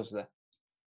Turnstiles.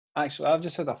 Actually, I've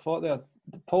just had a thought there.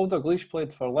 Paul Dalglish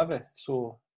played for Livy,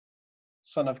 so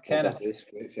son of Kenneth.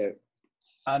 Great shout.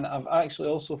 And I've actually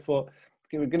also thought,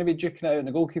 okay, we're going to be duking it out in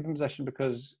the goalkeeping position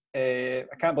because I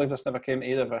can't believe this never came to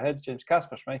either of our heads, James.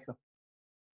 Kasper Schmeichel.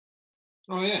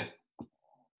 Oh, yeah.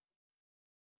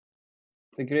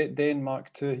 The Great Dane Mark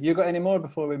II. You got any more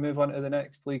before we move on to the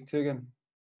next League Two game?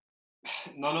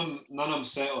 None I'm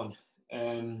set on.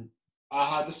 I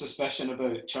had a suspicion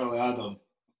about Charlie Adam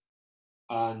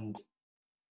and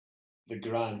the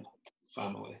Grant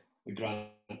family, the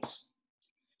Grants.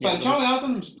 Yeah, Charlie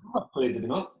Adams played, did he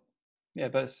not? Yeah,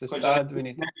 but it's his Which dad we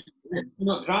need.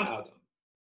 Not Grant Adam.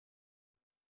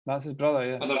 That's his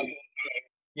brother,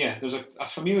 yeah. There's a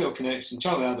familial connection.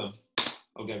 Charlie Adam,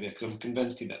 I'll give you, because I'm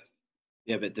convinced he did.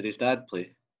 Yeah, but did his dad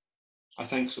play? I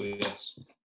think so, yes.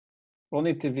 We'll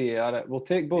need to VAR it. We'll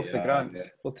take both the Yeah, Grants. yeah.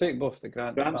 We'll take both the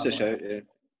Grant Grant's a family. shout,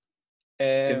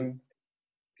 yeah. Um,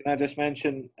 Can I just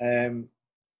mention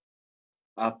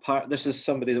this is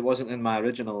somebody that wasn't in my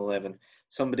original 11.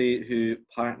 Somebody who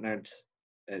partnered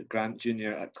Grant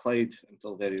Jr. at Clyde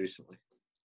until very recently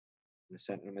in the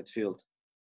centre of midfield.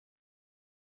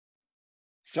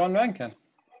 John Rankin.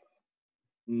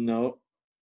 No.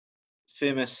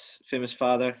 Famous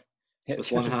father Yeah,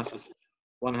 with one half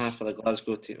of the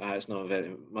Glasgow team. It's not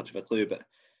very much of a clue, but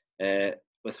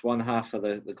with one half of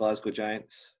the Glasgow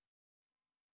Giants.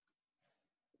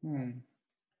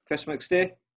 Chris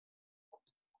McStay.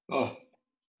 Oh,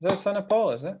 Is that son of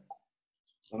Paul, is it?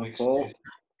 Son of Paul.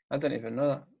 I didn't even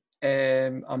know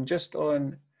that. I'm just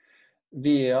on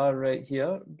VAR right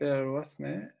here. Bear with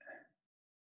me.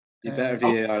 You better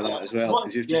VAR that as well,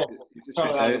 because you've just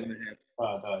checked out in the head.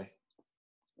 aye.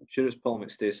 I'm sure it's Paul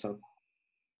McStay's son.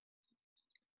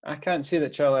 I can't see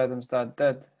that Charlie Adams' dad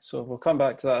did, so we'll come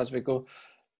back to that as we go.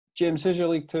 James, who's your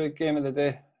League Two game of the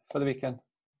day for the weekend?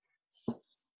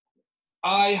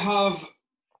 I've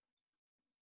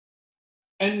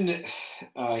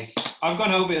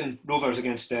gone Albion Rovers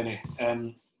against Denny.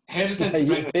 Hesitant to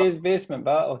bring it up. Basement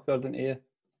battle, according to you.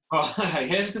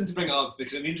 Hesitant to bring it up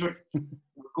because it means we're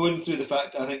going through the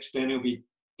fact that I think Steny will be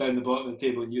down the bottom of the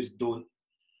table and you don't.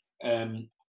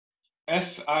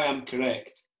 If I am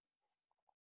correct,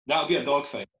 that'll be a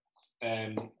dogfight.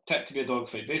 Tipped to be a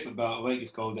dogfight. Basement battle, like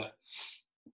you've called it.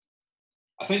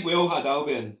 I think we all had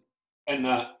Albion in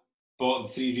that bottom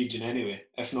three region anyway,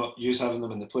 if not you having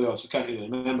them in the playoffs. I can't really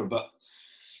remember, but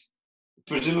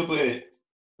presumably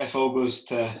if all goes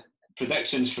to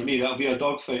predictions for me, that'll be a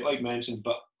dogfight like mentioned.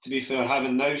 But to be fair,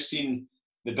 having now seen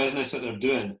the business that they're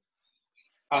doing,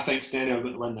 I think Steny are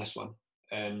going to win this one.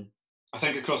 I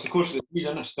think across the course of the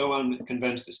season, I still am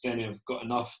convinced that Steny have got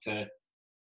enough to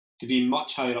be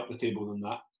much higher up the table than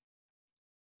that.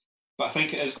 But I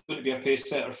think it is going to be a pace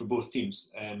setter for both teams.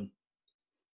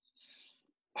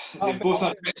 They've both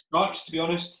had great starts, to be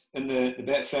honest, in the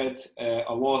Betfred,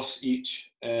 a loss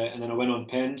each, and then a win on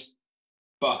pens.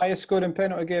 But Highest scoring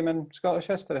penalty game in Scottish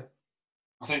history.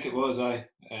 I think it was,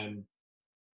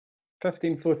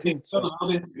 15-14. Stirling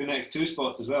Albion the next two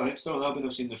spots as well. I think Stirling Albion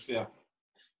have seen their fair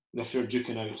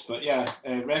duking out. But yeah,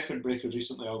 record breakers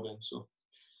recently, Albion. So,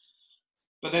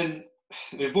 but then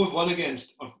they've both won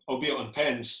against, albeit on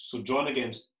pens, so drawn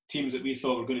against teams that we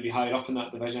thought were going to be higher up in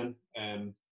that division.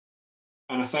 And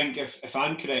I think if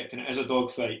I'm correct and it is a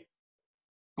dogfight,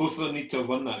 both of them need to have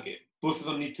won that game. Both of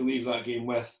them need to leave that game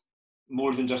with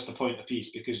more than just a point apiece,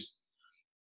 because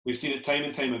we've seen it time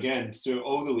and time again through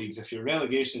all the leagues. If you're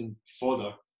relegation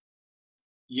fodder,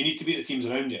 you need to beat the teams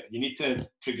around you. You need to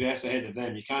progress ahead of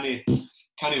them. You can't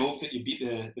hope that you beat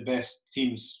the best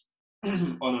teams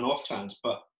on an off chance.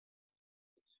 But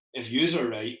if yous are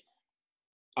right,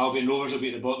 Albion Rovers will be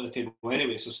at the bottom of the table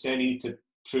anyway. So Steny need to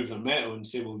prove their mettle and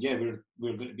say, well, yeah, we're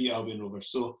going to beat Albion Rovers.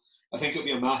 So I think it'll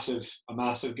be a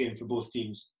massive game for both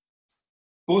teams.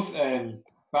 Both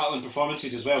battling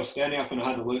performances as well. Steny, up when I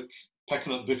had a look,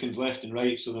 picking up bookings left and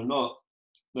right, so they're not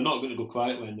going to go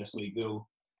quietly in this league. They'll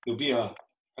be a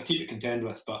team to contend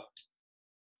with, but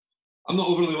I'm not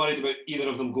overly worried about either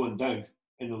of them going down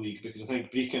in the league, because I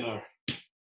think Brecon are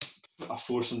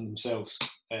forcing themselves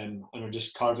and are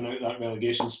just carving out that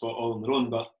relegation spot all on their own.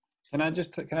 But Can I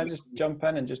just jump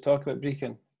in and just talk about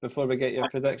Brecon before we get your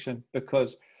prediction?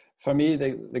 Because for me,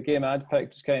 the game I'd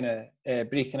picked was kind of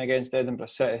Brecon against Edinburgh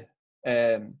City.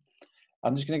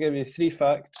 I'm just going to give you 3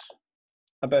 facts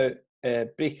about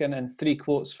Brecon and 3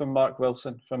 quotes from Mark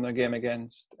Wilson from their game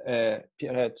against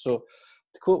Peterhead. So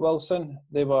to quote Wilson,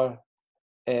 they were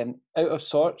out of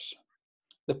sorts.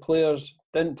 The players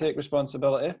didn't take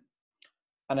responsibility.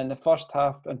 And in the first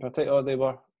half in particular, they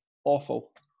were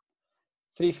awful.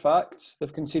 3 facts: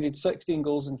 they've conceded 16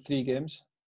 goals in 3 games.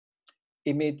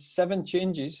 he made 7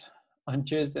 changes on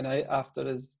Tuesday night after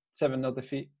his 7-0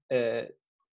 defeat,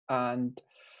 and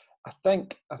I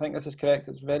think this is correct.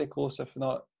 It's very close, if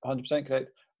not 100%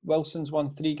 correct. Wilson's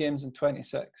won 3 games in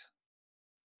 26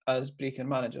 as Brechin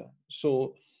manager.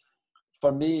 So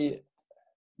for me,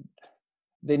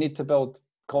 they need to build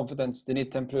confidence. They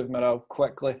need to improve morale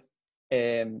quickly,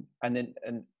 and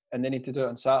they need to do it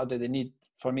on Saturday. They need,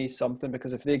 for me, something,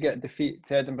 because if they get a defeat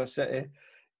to Edinburgh City,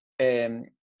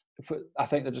 I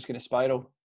think they're just going to spiral.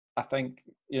 I think,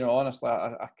 honestly,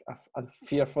 I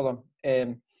fear for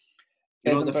them.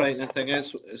 What the frightening thing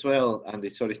is as well, Andy,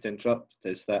 sorry to interrupt,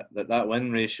 is that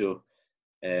win ratio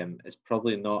is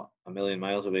probably not a million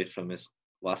miles away from his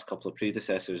last couple of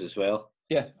predecessors as well.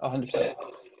 Yeah, 100%.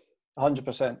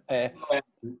 100%.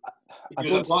 He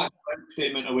was a black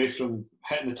statement away from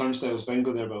hitting the turnstiles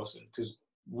bingo there, Wilson, because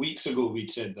weeks ago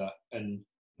we'd said that, and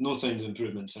no signs of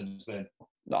improvement since then.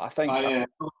 No, I think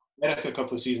Eric a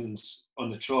couple of seasons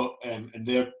on the trot in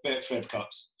their Betfred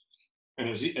Cups, and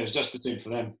it was just the same for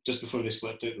them. Just before they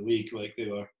slipped out the league, like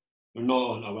they're not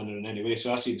on a winner in any way.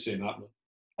 So I see the same happening.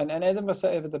 And Edinburgh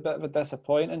City had a bit of a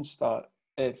disappointing start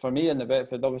for me in the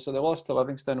Betfred. Obviously, they lost to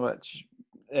Livingston, which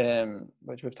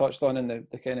we've touched on in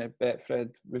the kind of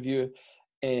Betfred review.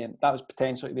 That was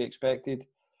potentially to be expected.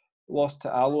 Lost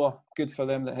to Alloa. Good for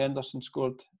them that Henderson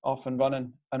scored off and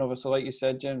running. And obviously, like you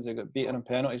said, James, they got beaten in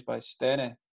penalties by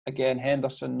Steny. Again,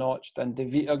 Henderson notched, and De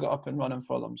Vita got up and running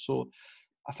for them. So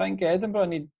I think Edinburgh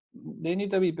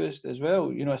need a wee boost as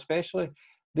well. Especially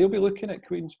they'll be looking at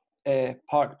Queen's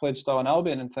Park played Stirling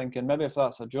Albion and thinking, maybe if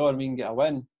that's a draw and we can get a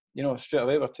win, straight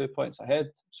away we're 2 points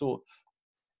ahead. So,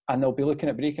 and they'll be looking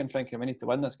at Brechin thinking, we need to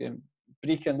win this game.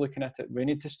 Brechin looking at it, we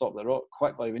need to stop the rot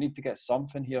quickly. We need to get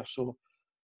something here. So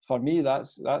for me,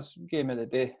 that's game of the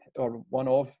day, or one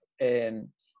of.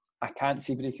 I can't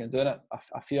see Brechin doing it.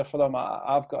 I fear for them.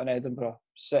 I've got an Edinburgh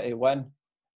City win.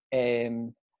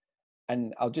 And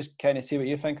I'll just kind of see what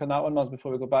you think on that one, Muzz,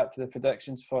 before we go back to the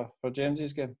predictions for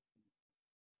James's game.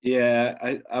 Yeah,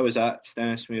 I was at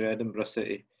Stennismere, Edinburgh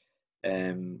City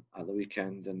at the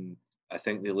weekend, and I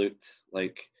think they looked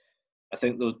like, I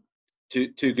think those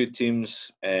two good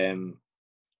teams, and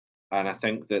I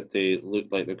think that they look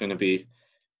like they're going to be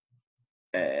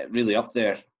really up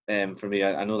there. For me,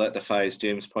 I know that defies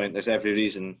James' point. There's every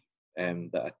reason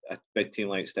that a big team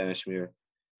like Stennismere,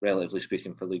 relatively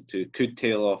speaking, for League Two, could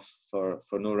tail off for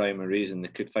no rhyme or reason. They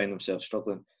could find themselves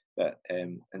struggling. But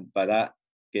and by that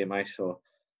game I saw,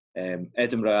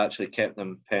 Edinburgh actually kept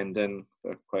them penned in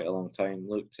for quite a long time.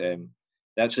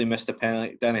 They actually missed a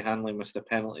penalty. Danny Hanley missed a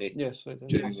penalty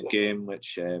during the game,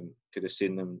 which could have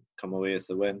seen them come away with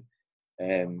the win.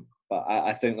 But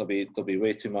I think there'll be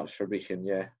way too much for Brechin,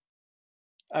 yeah.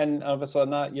 And obviously on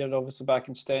that, you're obviously back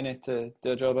in Steny to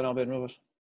do a job in Albion Rovers.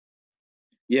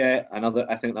 Yeah,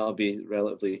 I think that'll be a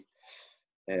relatively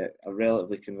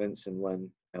convincing win.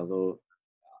 Although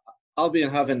Albion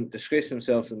haven't disgraced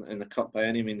themselves in the cup by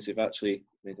any means. They've actually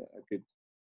made a good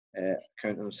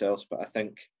account of themselves. But I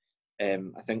think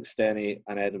Steny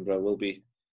and Edinburgh will be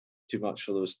too much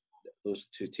for those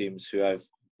two teams,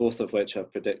 both of which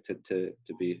I've predicted to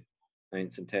be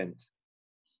 9th and 10th.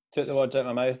 Took the words out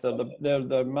of my mouth.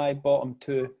 They're my bottom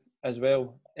two as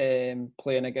well,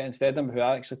 playing against Edinburgh, who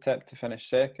I actually tipped to finish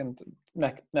second.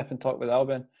 Nip and talk with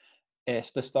Albion,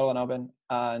 the Stirling Albion,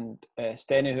 and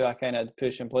Steny, who I kind of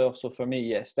push in playoffs. So for me,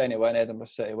 yeah, Steny win, Edinburgh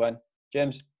City win.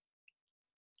 James?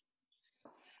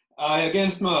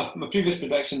 Against my previous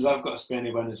predictions, I've got a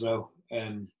Steny win as well.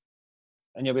 And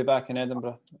you'll be back in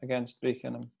Edinburgh against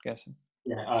Brechin, I'm guessing.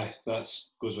 Yeah, aye, that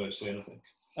goes without saying, I think.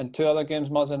 And 2 other games,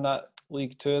 Muzz, in that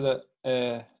League Two that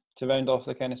to round off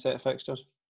the kind of set of fixtures.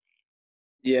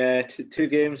 Yeah, 2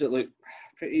 games that look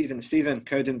pretty even. Stephen,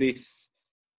 Cowdenbeath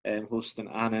hosting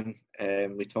Annan.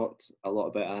 We talked a lot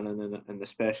about Annan in the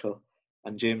special,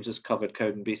 and James has covered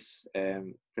Cowdenbeath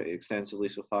pretty extensively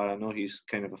so far. I know he's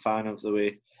kind of a fan of the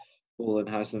way Boland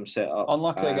has them set up.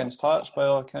 Unlucky against Hearts by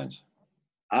all accounts.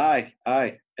 Aye.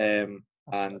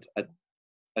 And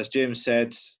as James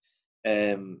said,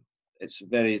 it's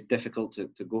very difficult to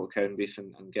go to Cowdenbeath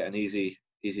and get an easy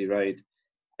ride.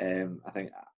 I think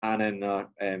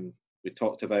Annan, we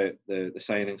talked about the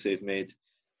signings they've made.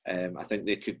 I think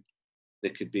they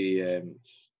could be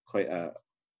quite a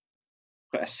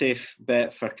safe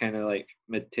bet for kind of like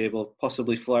mid-table,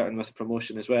 possibly flirting with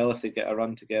promotion as well if they get a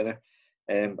run together.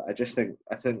 But I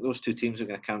think those 2 teams are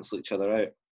going to cancel each other out.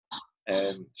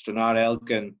 Stranraer,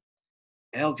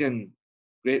 Elgin,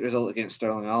 great result against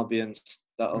Stirling Albion.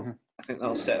 I think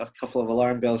that'll set a couple of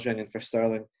alarm bells ringing for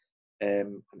Stirling.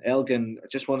 And Elgin are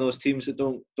just one of those teams that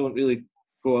don't really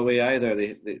go away either.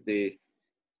 They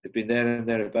they've been there and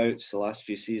thereabouts the last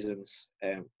few seasons,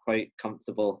 quite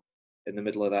comfortable in the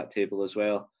middle of that table as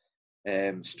well.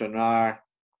 Stranraer,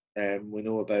 we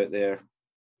know about their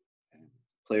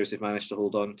players they've managed to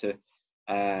hold on to,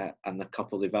 and the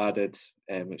couple they've added,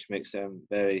 which makes them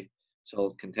very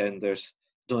solid contenders.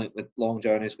 I don't think the long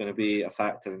journey is going to be a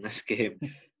factor in this game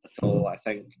at all. I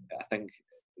think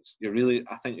you're really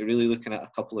looking at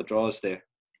a couple of draws there.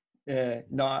 Yeah,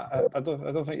 no, I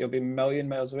don't think you'll be a million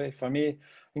miles away. For me, I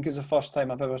think it's the first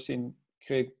time I've ever seen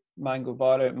Craig Mango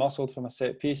Bar out muscled from a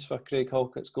set piece for Craig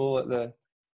Halkett's goal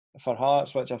for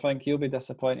Hearts, which I think he'll be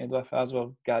disappointed with, as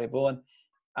will Gary Bowen.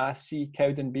 I see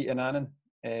Cowden beating Annan.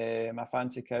 I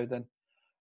fancy Cowden.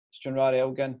 Stranraer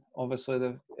Elgin, obviously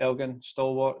the Elgin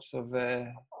stalwarts of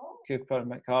Cooper,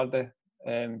 McCarthy,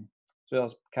 as well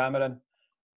as Cameron.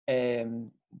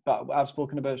 But I've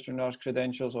spoken about Stranraer's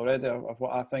credentials already, of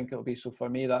what I think it'll be. So for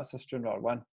me, that's a Stranraer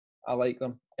win. I like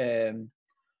them. You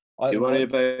worry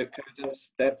about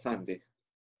Cowden's depth, Andy?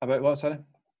 About what, sorry?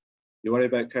 You worry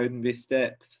about Cowden's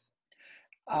depth?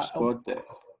 Squad depth?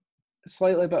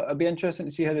 Slightly, but it'll be interesting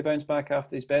to see how they bounce back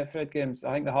after these Betfred games.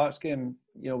 I think the Hearts game,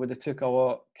 where they took a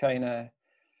lot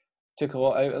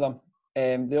out of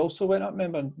them. They also went up,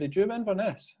 remember, they drew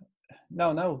Inverness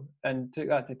 0-0 and took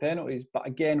that to penalties. But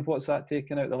again, what's that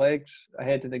taking out the legs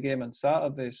ahead of the game on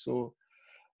Saturday? So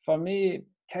for me,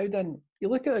 Cowden, you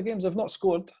look at the games, they've not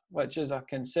scored, which is a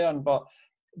concern, but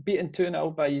beaten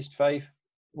 2-0 by East Fife,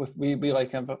 we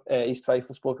like East Fife,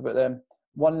 we spoke about them,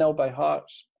 1-0 by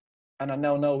Hearts, and a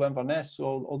 0-0 Inverness.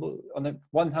 So although on the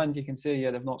one hand you can say, yeah,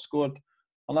 they've not scored,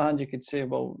 on the other hand you could say,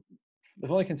 well,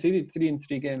 they've only conceded 3 in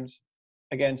 3 games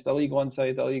against a League One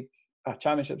side, a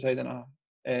Championship side, and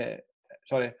a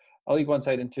League One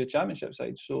side and 2 Championship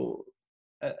sides. So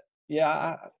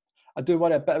yeah, I do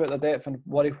worry a bit about the depth and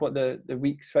worry what the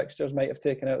week's fixtures might have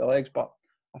taken out the legs, but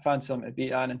I fancy them to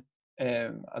beat Annan.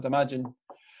 I'd imagine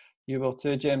you will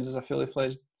too, James, as a fully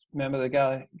fledged member of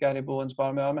the Gary Bowen's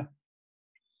Barmy Army.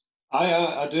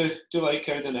 I do like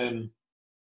Cowden,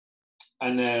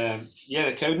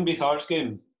 the Cowden Beath Hearts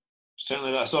game,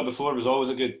 certainly that I saw before, was always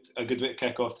a good way to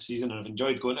kick off the season, and I've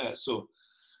enjoyed going to it. So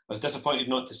I was disappointed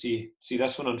not to see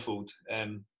this one unfold.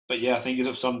 But yeah, I think you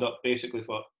have summed up basically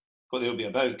what they'll be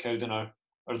about. Cowden are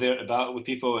there to battle with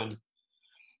people, and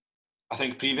I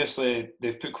think previously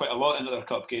they've put quite a lot into their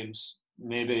cup games,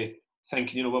 maybe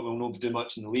thinking, we'll not do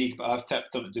much in the league, but I've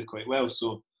tipped them to do quite well.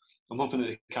 So I'm hoping that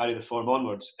they carry the form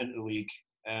onwards into the league.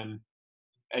 And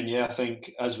yeah, I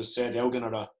think, as was said, Elgin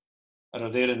are a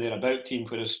there and thereabout team,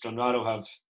 whereas Stranraer will have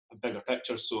a bigger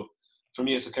picture. So for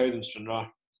me, it's a Cowden Stranraer,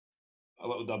 a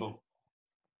little double.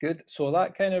 Good. So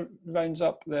that kind of rounds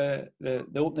up the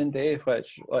opening day,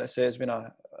 which, like I say, has been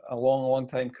a long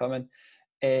time coming.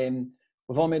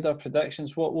 We've all made our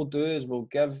predictions. What we'll do is we'll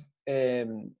give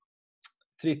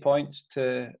 3 points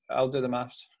to, I'll do the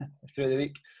maths through the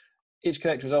week. Each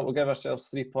correct result, we'll give ourselves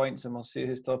 3 points, and we'll see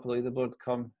who's top of the leaderboard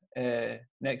come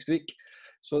next week.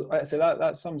 So, like I say,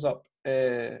 that sums up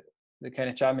the kind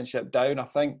of championship down. I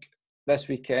think this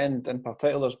weekend in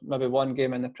particular, there's maybe one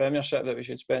game in the Premiership that we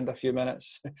should spend a few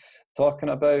minutes talking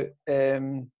about.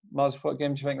 Muzz, what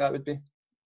game do you think that would be?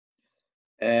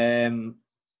 The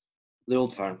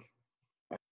Old Firm.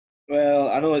 Well,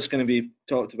 I know it's going to be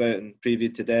talked about and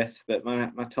previewed to death, but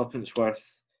my tuppence worth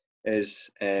is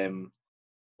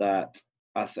that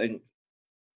I think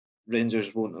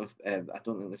Rangers won't have. I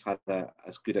don't think they've had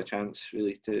as good a chance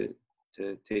really to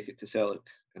take it to Celtic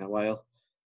in a while.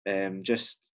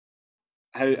 Just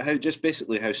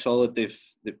basically how solid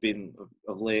they've been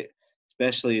of late,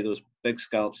 especially those big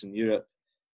scalps in Europe.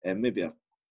 Maybe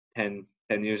 10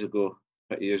 years ago,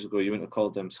 20 years ago, you wouldn't have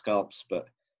called them scalps, but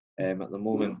at the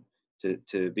moment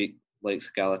to beat likes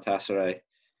Galatasaray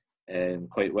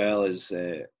quite well is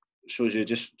shows you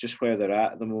just where they're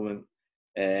at the moment.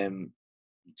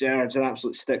 Gerrard's an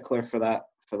absolute stickler for that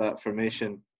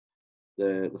formation,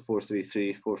 the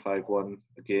 4-3-3, 4-5-1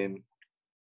 again.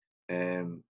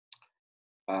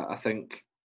 I think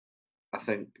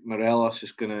Morelos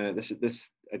is gonna this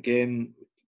again.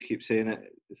 Keep saying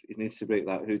it. He needs to break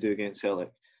that hoodoo against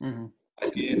Celtic. Mm-hmm.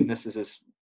 Again, this is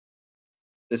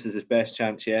his best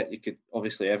chance yet. You could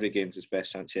obviously every game's his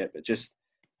best chance yet, but just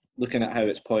looking at how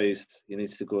it's poised, he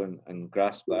needs to go and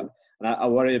grasp that. And I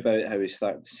worry about how he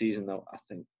started the season. Though I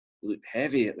think he looked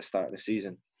heavy at the start of the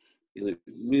season. He looked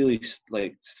really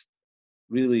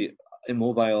really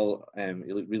immobile.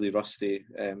 He looked really rusty.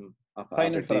 Up at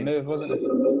Pining for a move, wasn't it?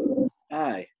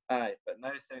 Aye. But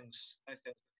now things are kind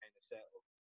of settled.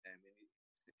 He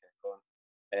needs to kick on.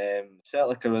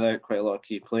 Celtic are without quite a lot of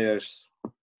key players.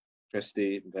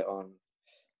 Christie, Bitton,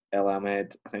 El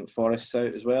Ahmed. I think Forrest's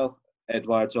out as well.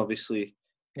 Edwards, obviously,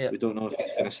 we don't know if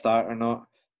he's going to start or not.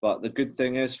 But the good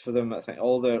thing is for them, I think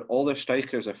all their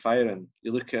strikers are firing.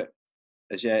 You look at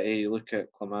Ajeti, you look at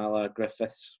Klimala,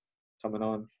 Griffiths coming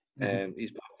on.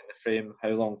 He's back in the frame. How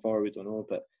long for, we don't know,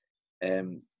 but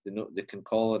they can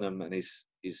call on him, and he's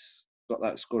got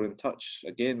that scoring touch.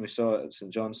 Again, we saw it at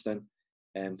St Johnstone,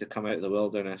 to come out of the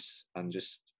wilderness and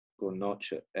just go and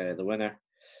notch it, the winner.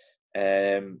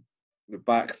 The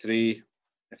back three,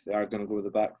 if they are going to go with the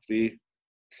back three,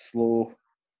 slow.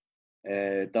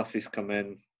 Duffy's come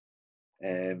in.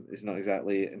 He's not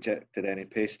exactly injected any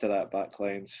pace to that back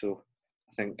line, so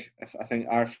I think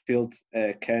Arfield,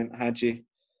 Kent, Hadji,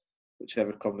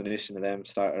 whichever combination of them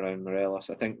start around Morelos.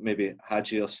 I think maybe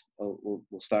Hadji will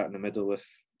start in the middle with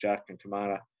Jack and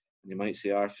Kamara, and you might see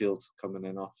Arfield coming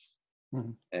in off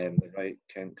the right,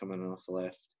 Kent coming in off the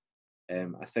left.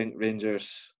 I think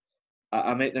Rangers,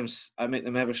 I make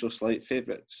them ever so slight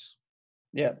favourites.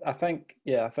 I think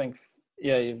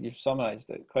you've summarised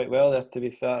it quite well there, to be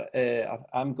fair.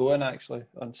 I'm going actually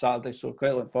on Saturday, so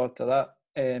quite looking forward to that.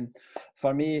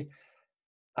 For me,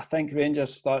 I think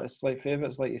Rangers start as slight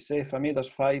favourites, like you say. For me, there's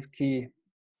 5 key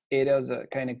areas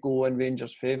that kind of go in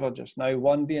Rangers' favour just now.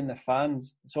 One being the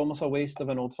fans. It's almost a waste of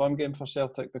an Old Firm game for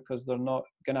Celtic because they're not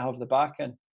going to have the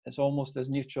backing. It's almost as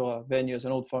neutral a venue as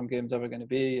an Old Firm game's ever going to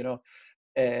be, you know.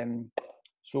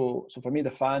 So for me, the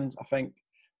fans, I think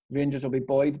Rangers will be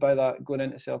buoyed by that going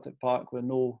into Celtic Park with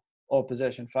no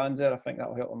opposition fans there. I think that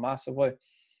will help them massively.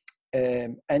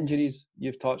 Injuries,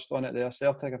 you've touched on it there.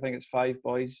 Celtic, I think it's 5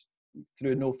 boys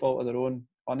through no fault of their own,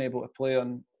 unable to play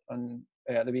on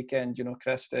at the weekend. You know,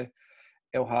 Christie,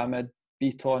 Elhamed,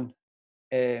 Beaton,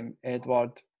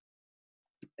 Edward,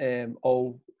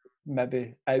 all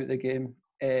maybe out the game.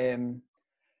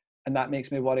 And that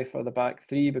makes me worry for the back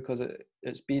three because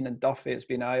it's been in Duffy, it's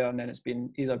been Ajer, and then it's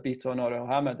been either Beaton or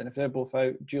Elhamed. And if they're both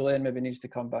out, Julian maybe needs to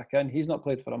come back in. He's not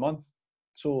played for a month.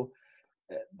 So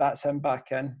that's him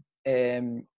back in.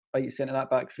 Like you said, in that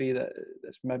back three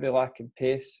that's maybe lacking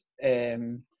pace.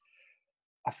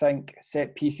 I think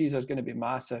set pieces is going to be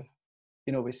massive.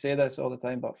 You know, we say this all the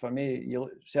time, but for me,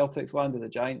 Celtic's landed the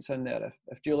Giants in there.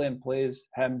 If Julian plays,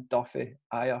 him, Duffy,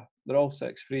 Ajer, they're all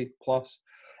 6'3" plus.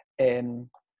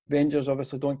 Rangers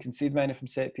obviously don't concede many from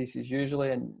set pieces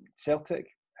usually, and Celtic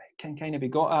can kind of be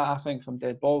got at, I think, from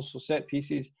dead balls. So set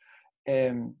pieces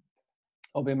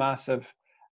will be massive.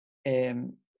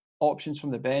 Options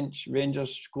from the bench,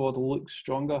 Rangers squad looks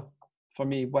stronger for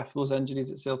me with those injuries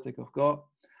that Celtic have got.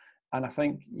 And I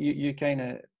think you kind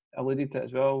of alluded to it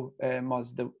as well,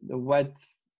 Muzz, the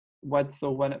width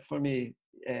will win it for me.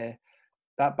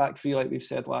 That back three, like we've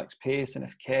said, lacks pace, and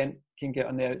if Kent can get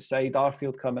on the outside,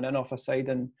 Arfield coming in off a side,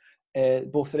 and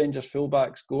both the Rangers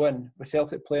fullbacks going, with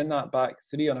Celtic playing that back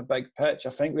three on a big pitch,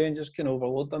 I think Rangers can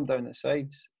overload them down the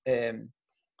sides.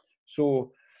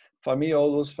 So for me,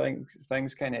 all those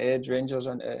things kind of edge Rangers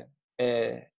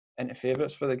into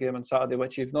favourites for the game on Saturday,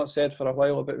 which you've not said for a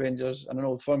while about Rangers in an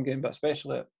Old Firm game, but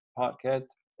especially at Parkhead.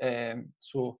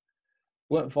 So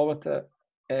looking forward to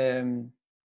it.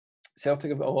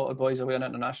 Celtic have got a lot of boys away on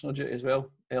international duty as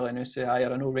well. Elyounoussi,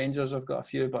 Ajer. I know Rangers have got a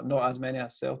few, but not as many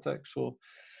as Celtic. So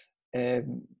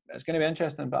it's going to be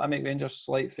interesting, but I make Rangers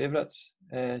slight favourites.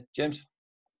 James?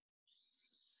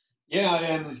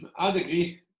 Yeah, I'd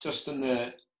agree. Just on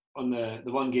the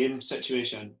one game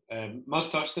situation,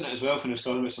 Muzz touched on it as well when he was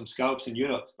talking about some scalps in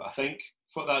Europe. But I think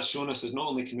what that's shown us is not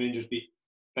only can Rangers beat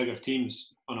bigger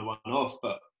teams on a one-off,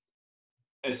 but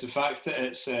it's the fact that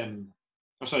it's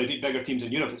beat bigger teams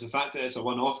in Europe. It's the fact that it's a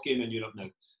one-off game in Europe now.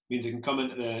 It means they can come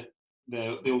into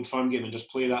the Old Firm game and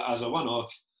just play that as a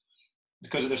one-off.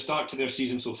 Because of their start to their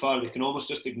season so far, they can almost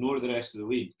just ignore the rest of the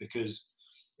league because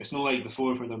it's not like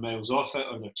before where they're miles off it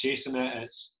or they're chasing it.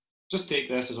 It's just take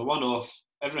this as a one-off,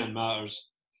 everything matters,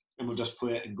 and we'll just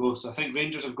play it and go. So I think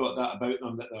Rangers have got that about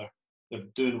them, that they're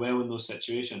doing well in those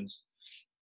situations.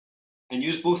 And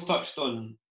you've both touched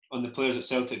on the players that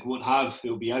Celtic won't have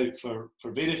who'll be out for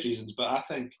various reasons, but I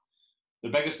think the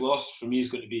biggest loss for me is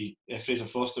going to be Fraser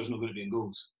Foster's not going to be in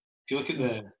goals. If you look at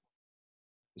the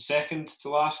second to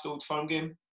last Old Firm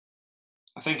game,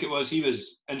 I think he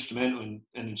was instrumental in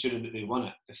ensuring that they won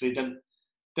it. If they didn't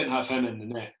have him in the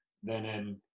net,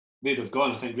 then they'd have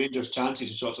gone. I think Rangers' chances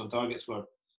and shots on targets were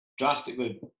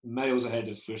drastically miles ahead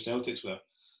of where Celtic's were.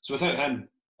 So without him,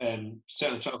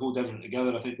 certainly trying to hold everything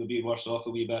together, I think they'll be worse off a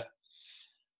wee bit.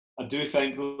 I do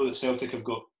think, though, that Celtic have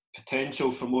got potential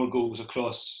for more goals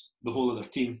across the whole of their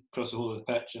team, across the whole of the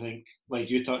pitch. I think, like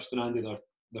you touched on, Andy,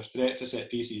 their threat for set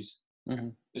pieces is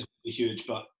going to be huge,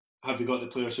 but have they got the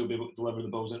players who will be able to deliver the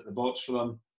balls into the box for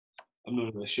them? I'm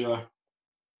not really sure.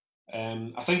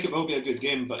 I think it will be a good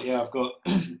game, but yeah, I've got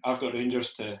I've got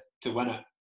Rangers to win it.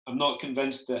 I'm not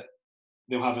convinced that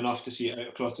they'll have enough to see it out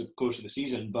across the course of the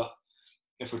season, but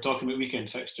if we're talking about weekend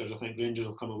fixtures, I think Rangers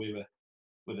will come away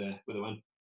with a win.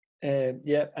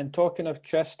 Yeah, and talking of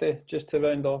Christie, just to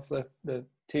round off the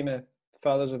team of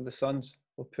fathers of the sons,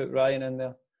 we'll put Ryan in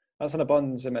there. That's an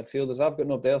abundance of midfielders. I've got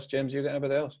nobody else. James, you got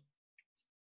anybody else?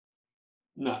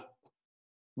 No.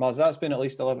 Maz, that's been at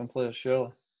least 11 players,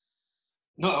 surely.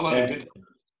 Not 11 good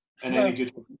in any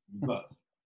good, but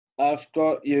I've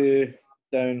got you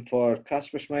down for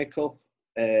Kasper Schmeichel.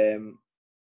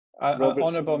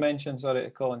 Honourable mention, sorry, to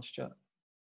Colin Stewart.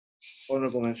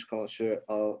 Honourable mention, Colin Stewart.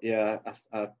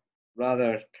 I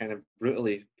rather kind of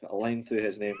brutally put a line through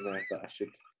his name there, but I should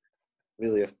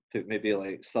really have put maybe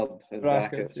like sub in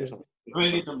brackets or something.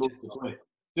 I need them both to play.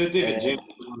 David James.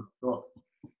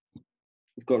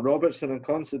 We've got Robertson and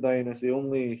Considine as the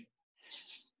only.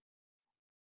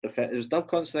 Is Doug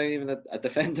Considine even a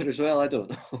defender as well? I don't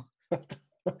know.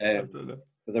 I don't know.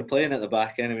 But they're playing at the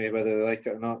back anyway, whether they like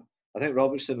it or not. I think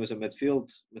Robertson was a midfielder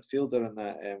in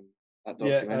that documentary.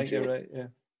 Yeah, I think you're right.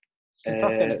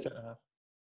 Yeah.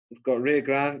 We've got Ray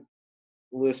Grant,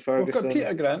 Lewis Ferguson. We've got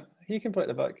Peter Grant. He can play at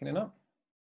the back, can he not?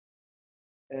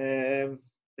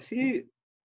 Is he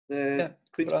the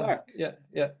Queen's Park? Yeah.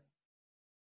 Is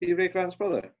he Ray Grant's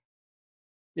brother?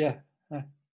 Yeah.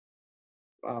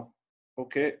 Wow.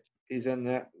 Okay, he's in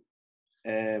there.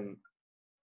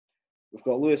 We've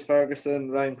got Lewis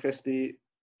Ferguson, Ryan Christie,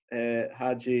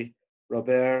 Hadji,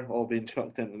 Robert, all being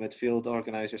chucked into midfield.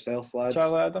 Organise yourselves, lads.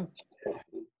 Charlie Adam.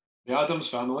 The Adams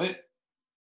family.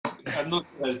 I'm not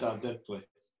sure his dad did play.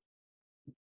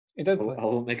 He did play. I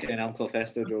won't make it an Uncle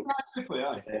Fester joke. He did play,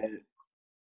 aye.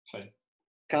 Fine.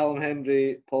 Callum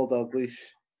Hendry, Paul Dalglish,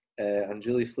 and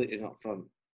Julie Fleeting up front.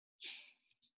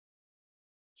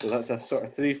 So that's a sort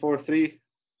of 3-4-3.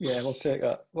 Yeah, we'll take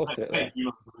that.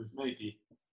 Might be.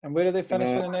 And where are they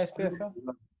finishing in SPFL?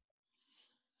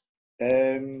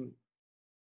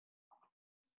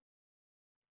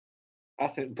 I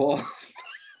think Bob.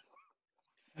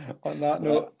 On that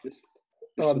note.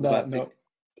 On that note.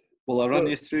 Will I run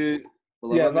you through?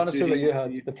 Run us through what you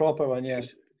had. The proper one, yeah.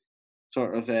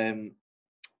 Sort of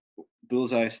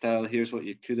bullseye style. Here's what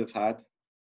you could have had.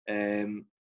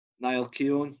 Niall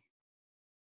Keown.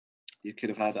 You could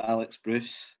have had Alex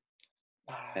Bruce.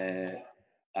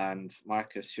 And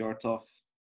Marcus Shorthoff.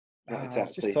 I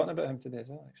was just talking about him today as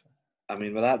well, actually. I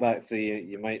mean, with that back three,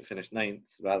 you might finish 9th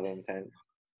rather than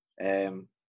 10th.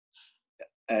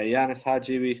 Yanis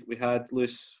Hadji, we had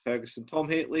Lewis Ferguson, Tom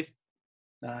Haitley.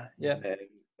 Yeah.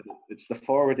 It's the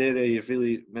forward area you've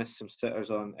really missed some sitters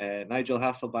on. Nigel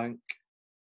Hasselbank,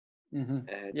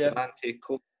 Devante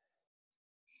Cope,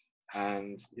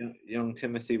 and young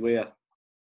Timothy Weah.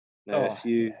 Now,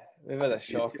 we've had a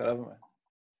shocker, haven't we?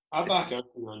 I'll back out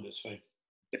around it's fine.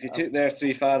 If you took their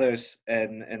three fathers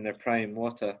in their prime,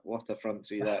 what a front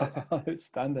three that is.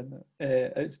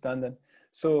 Outstanding.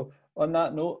 So on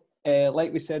that note,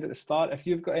 like we said at the start, if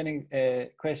you've got any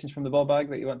questions from the ball bag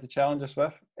that you want to challenge us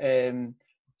with,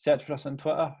 search for us on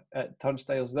Twitter at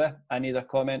Turnstiles there and either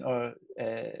comment or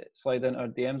slide in our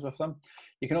DMs with them.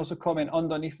 You can also comment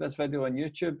underneath this video on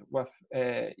YouTube with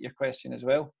your question as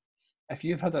well. If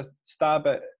you've had a stab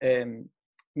at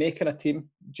making a team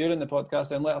during the podcast,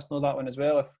 then let us know that one as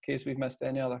well, in case we've missed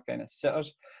any other kind of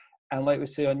sitters. And like we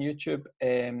say on YouTube,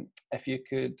 if you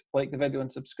could like the video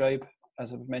and subscribe,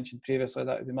 as I've mentioned previously,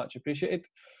 that would be much appreciated.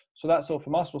 So that's all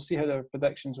from us. We'll see how the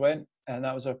predictions went, and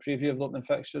that was our preview of the opening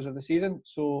fixtures of the season.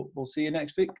 So we'll see you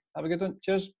next week. Have a good one.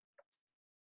 Cheers.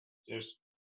 Cheers.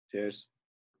 Cheers.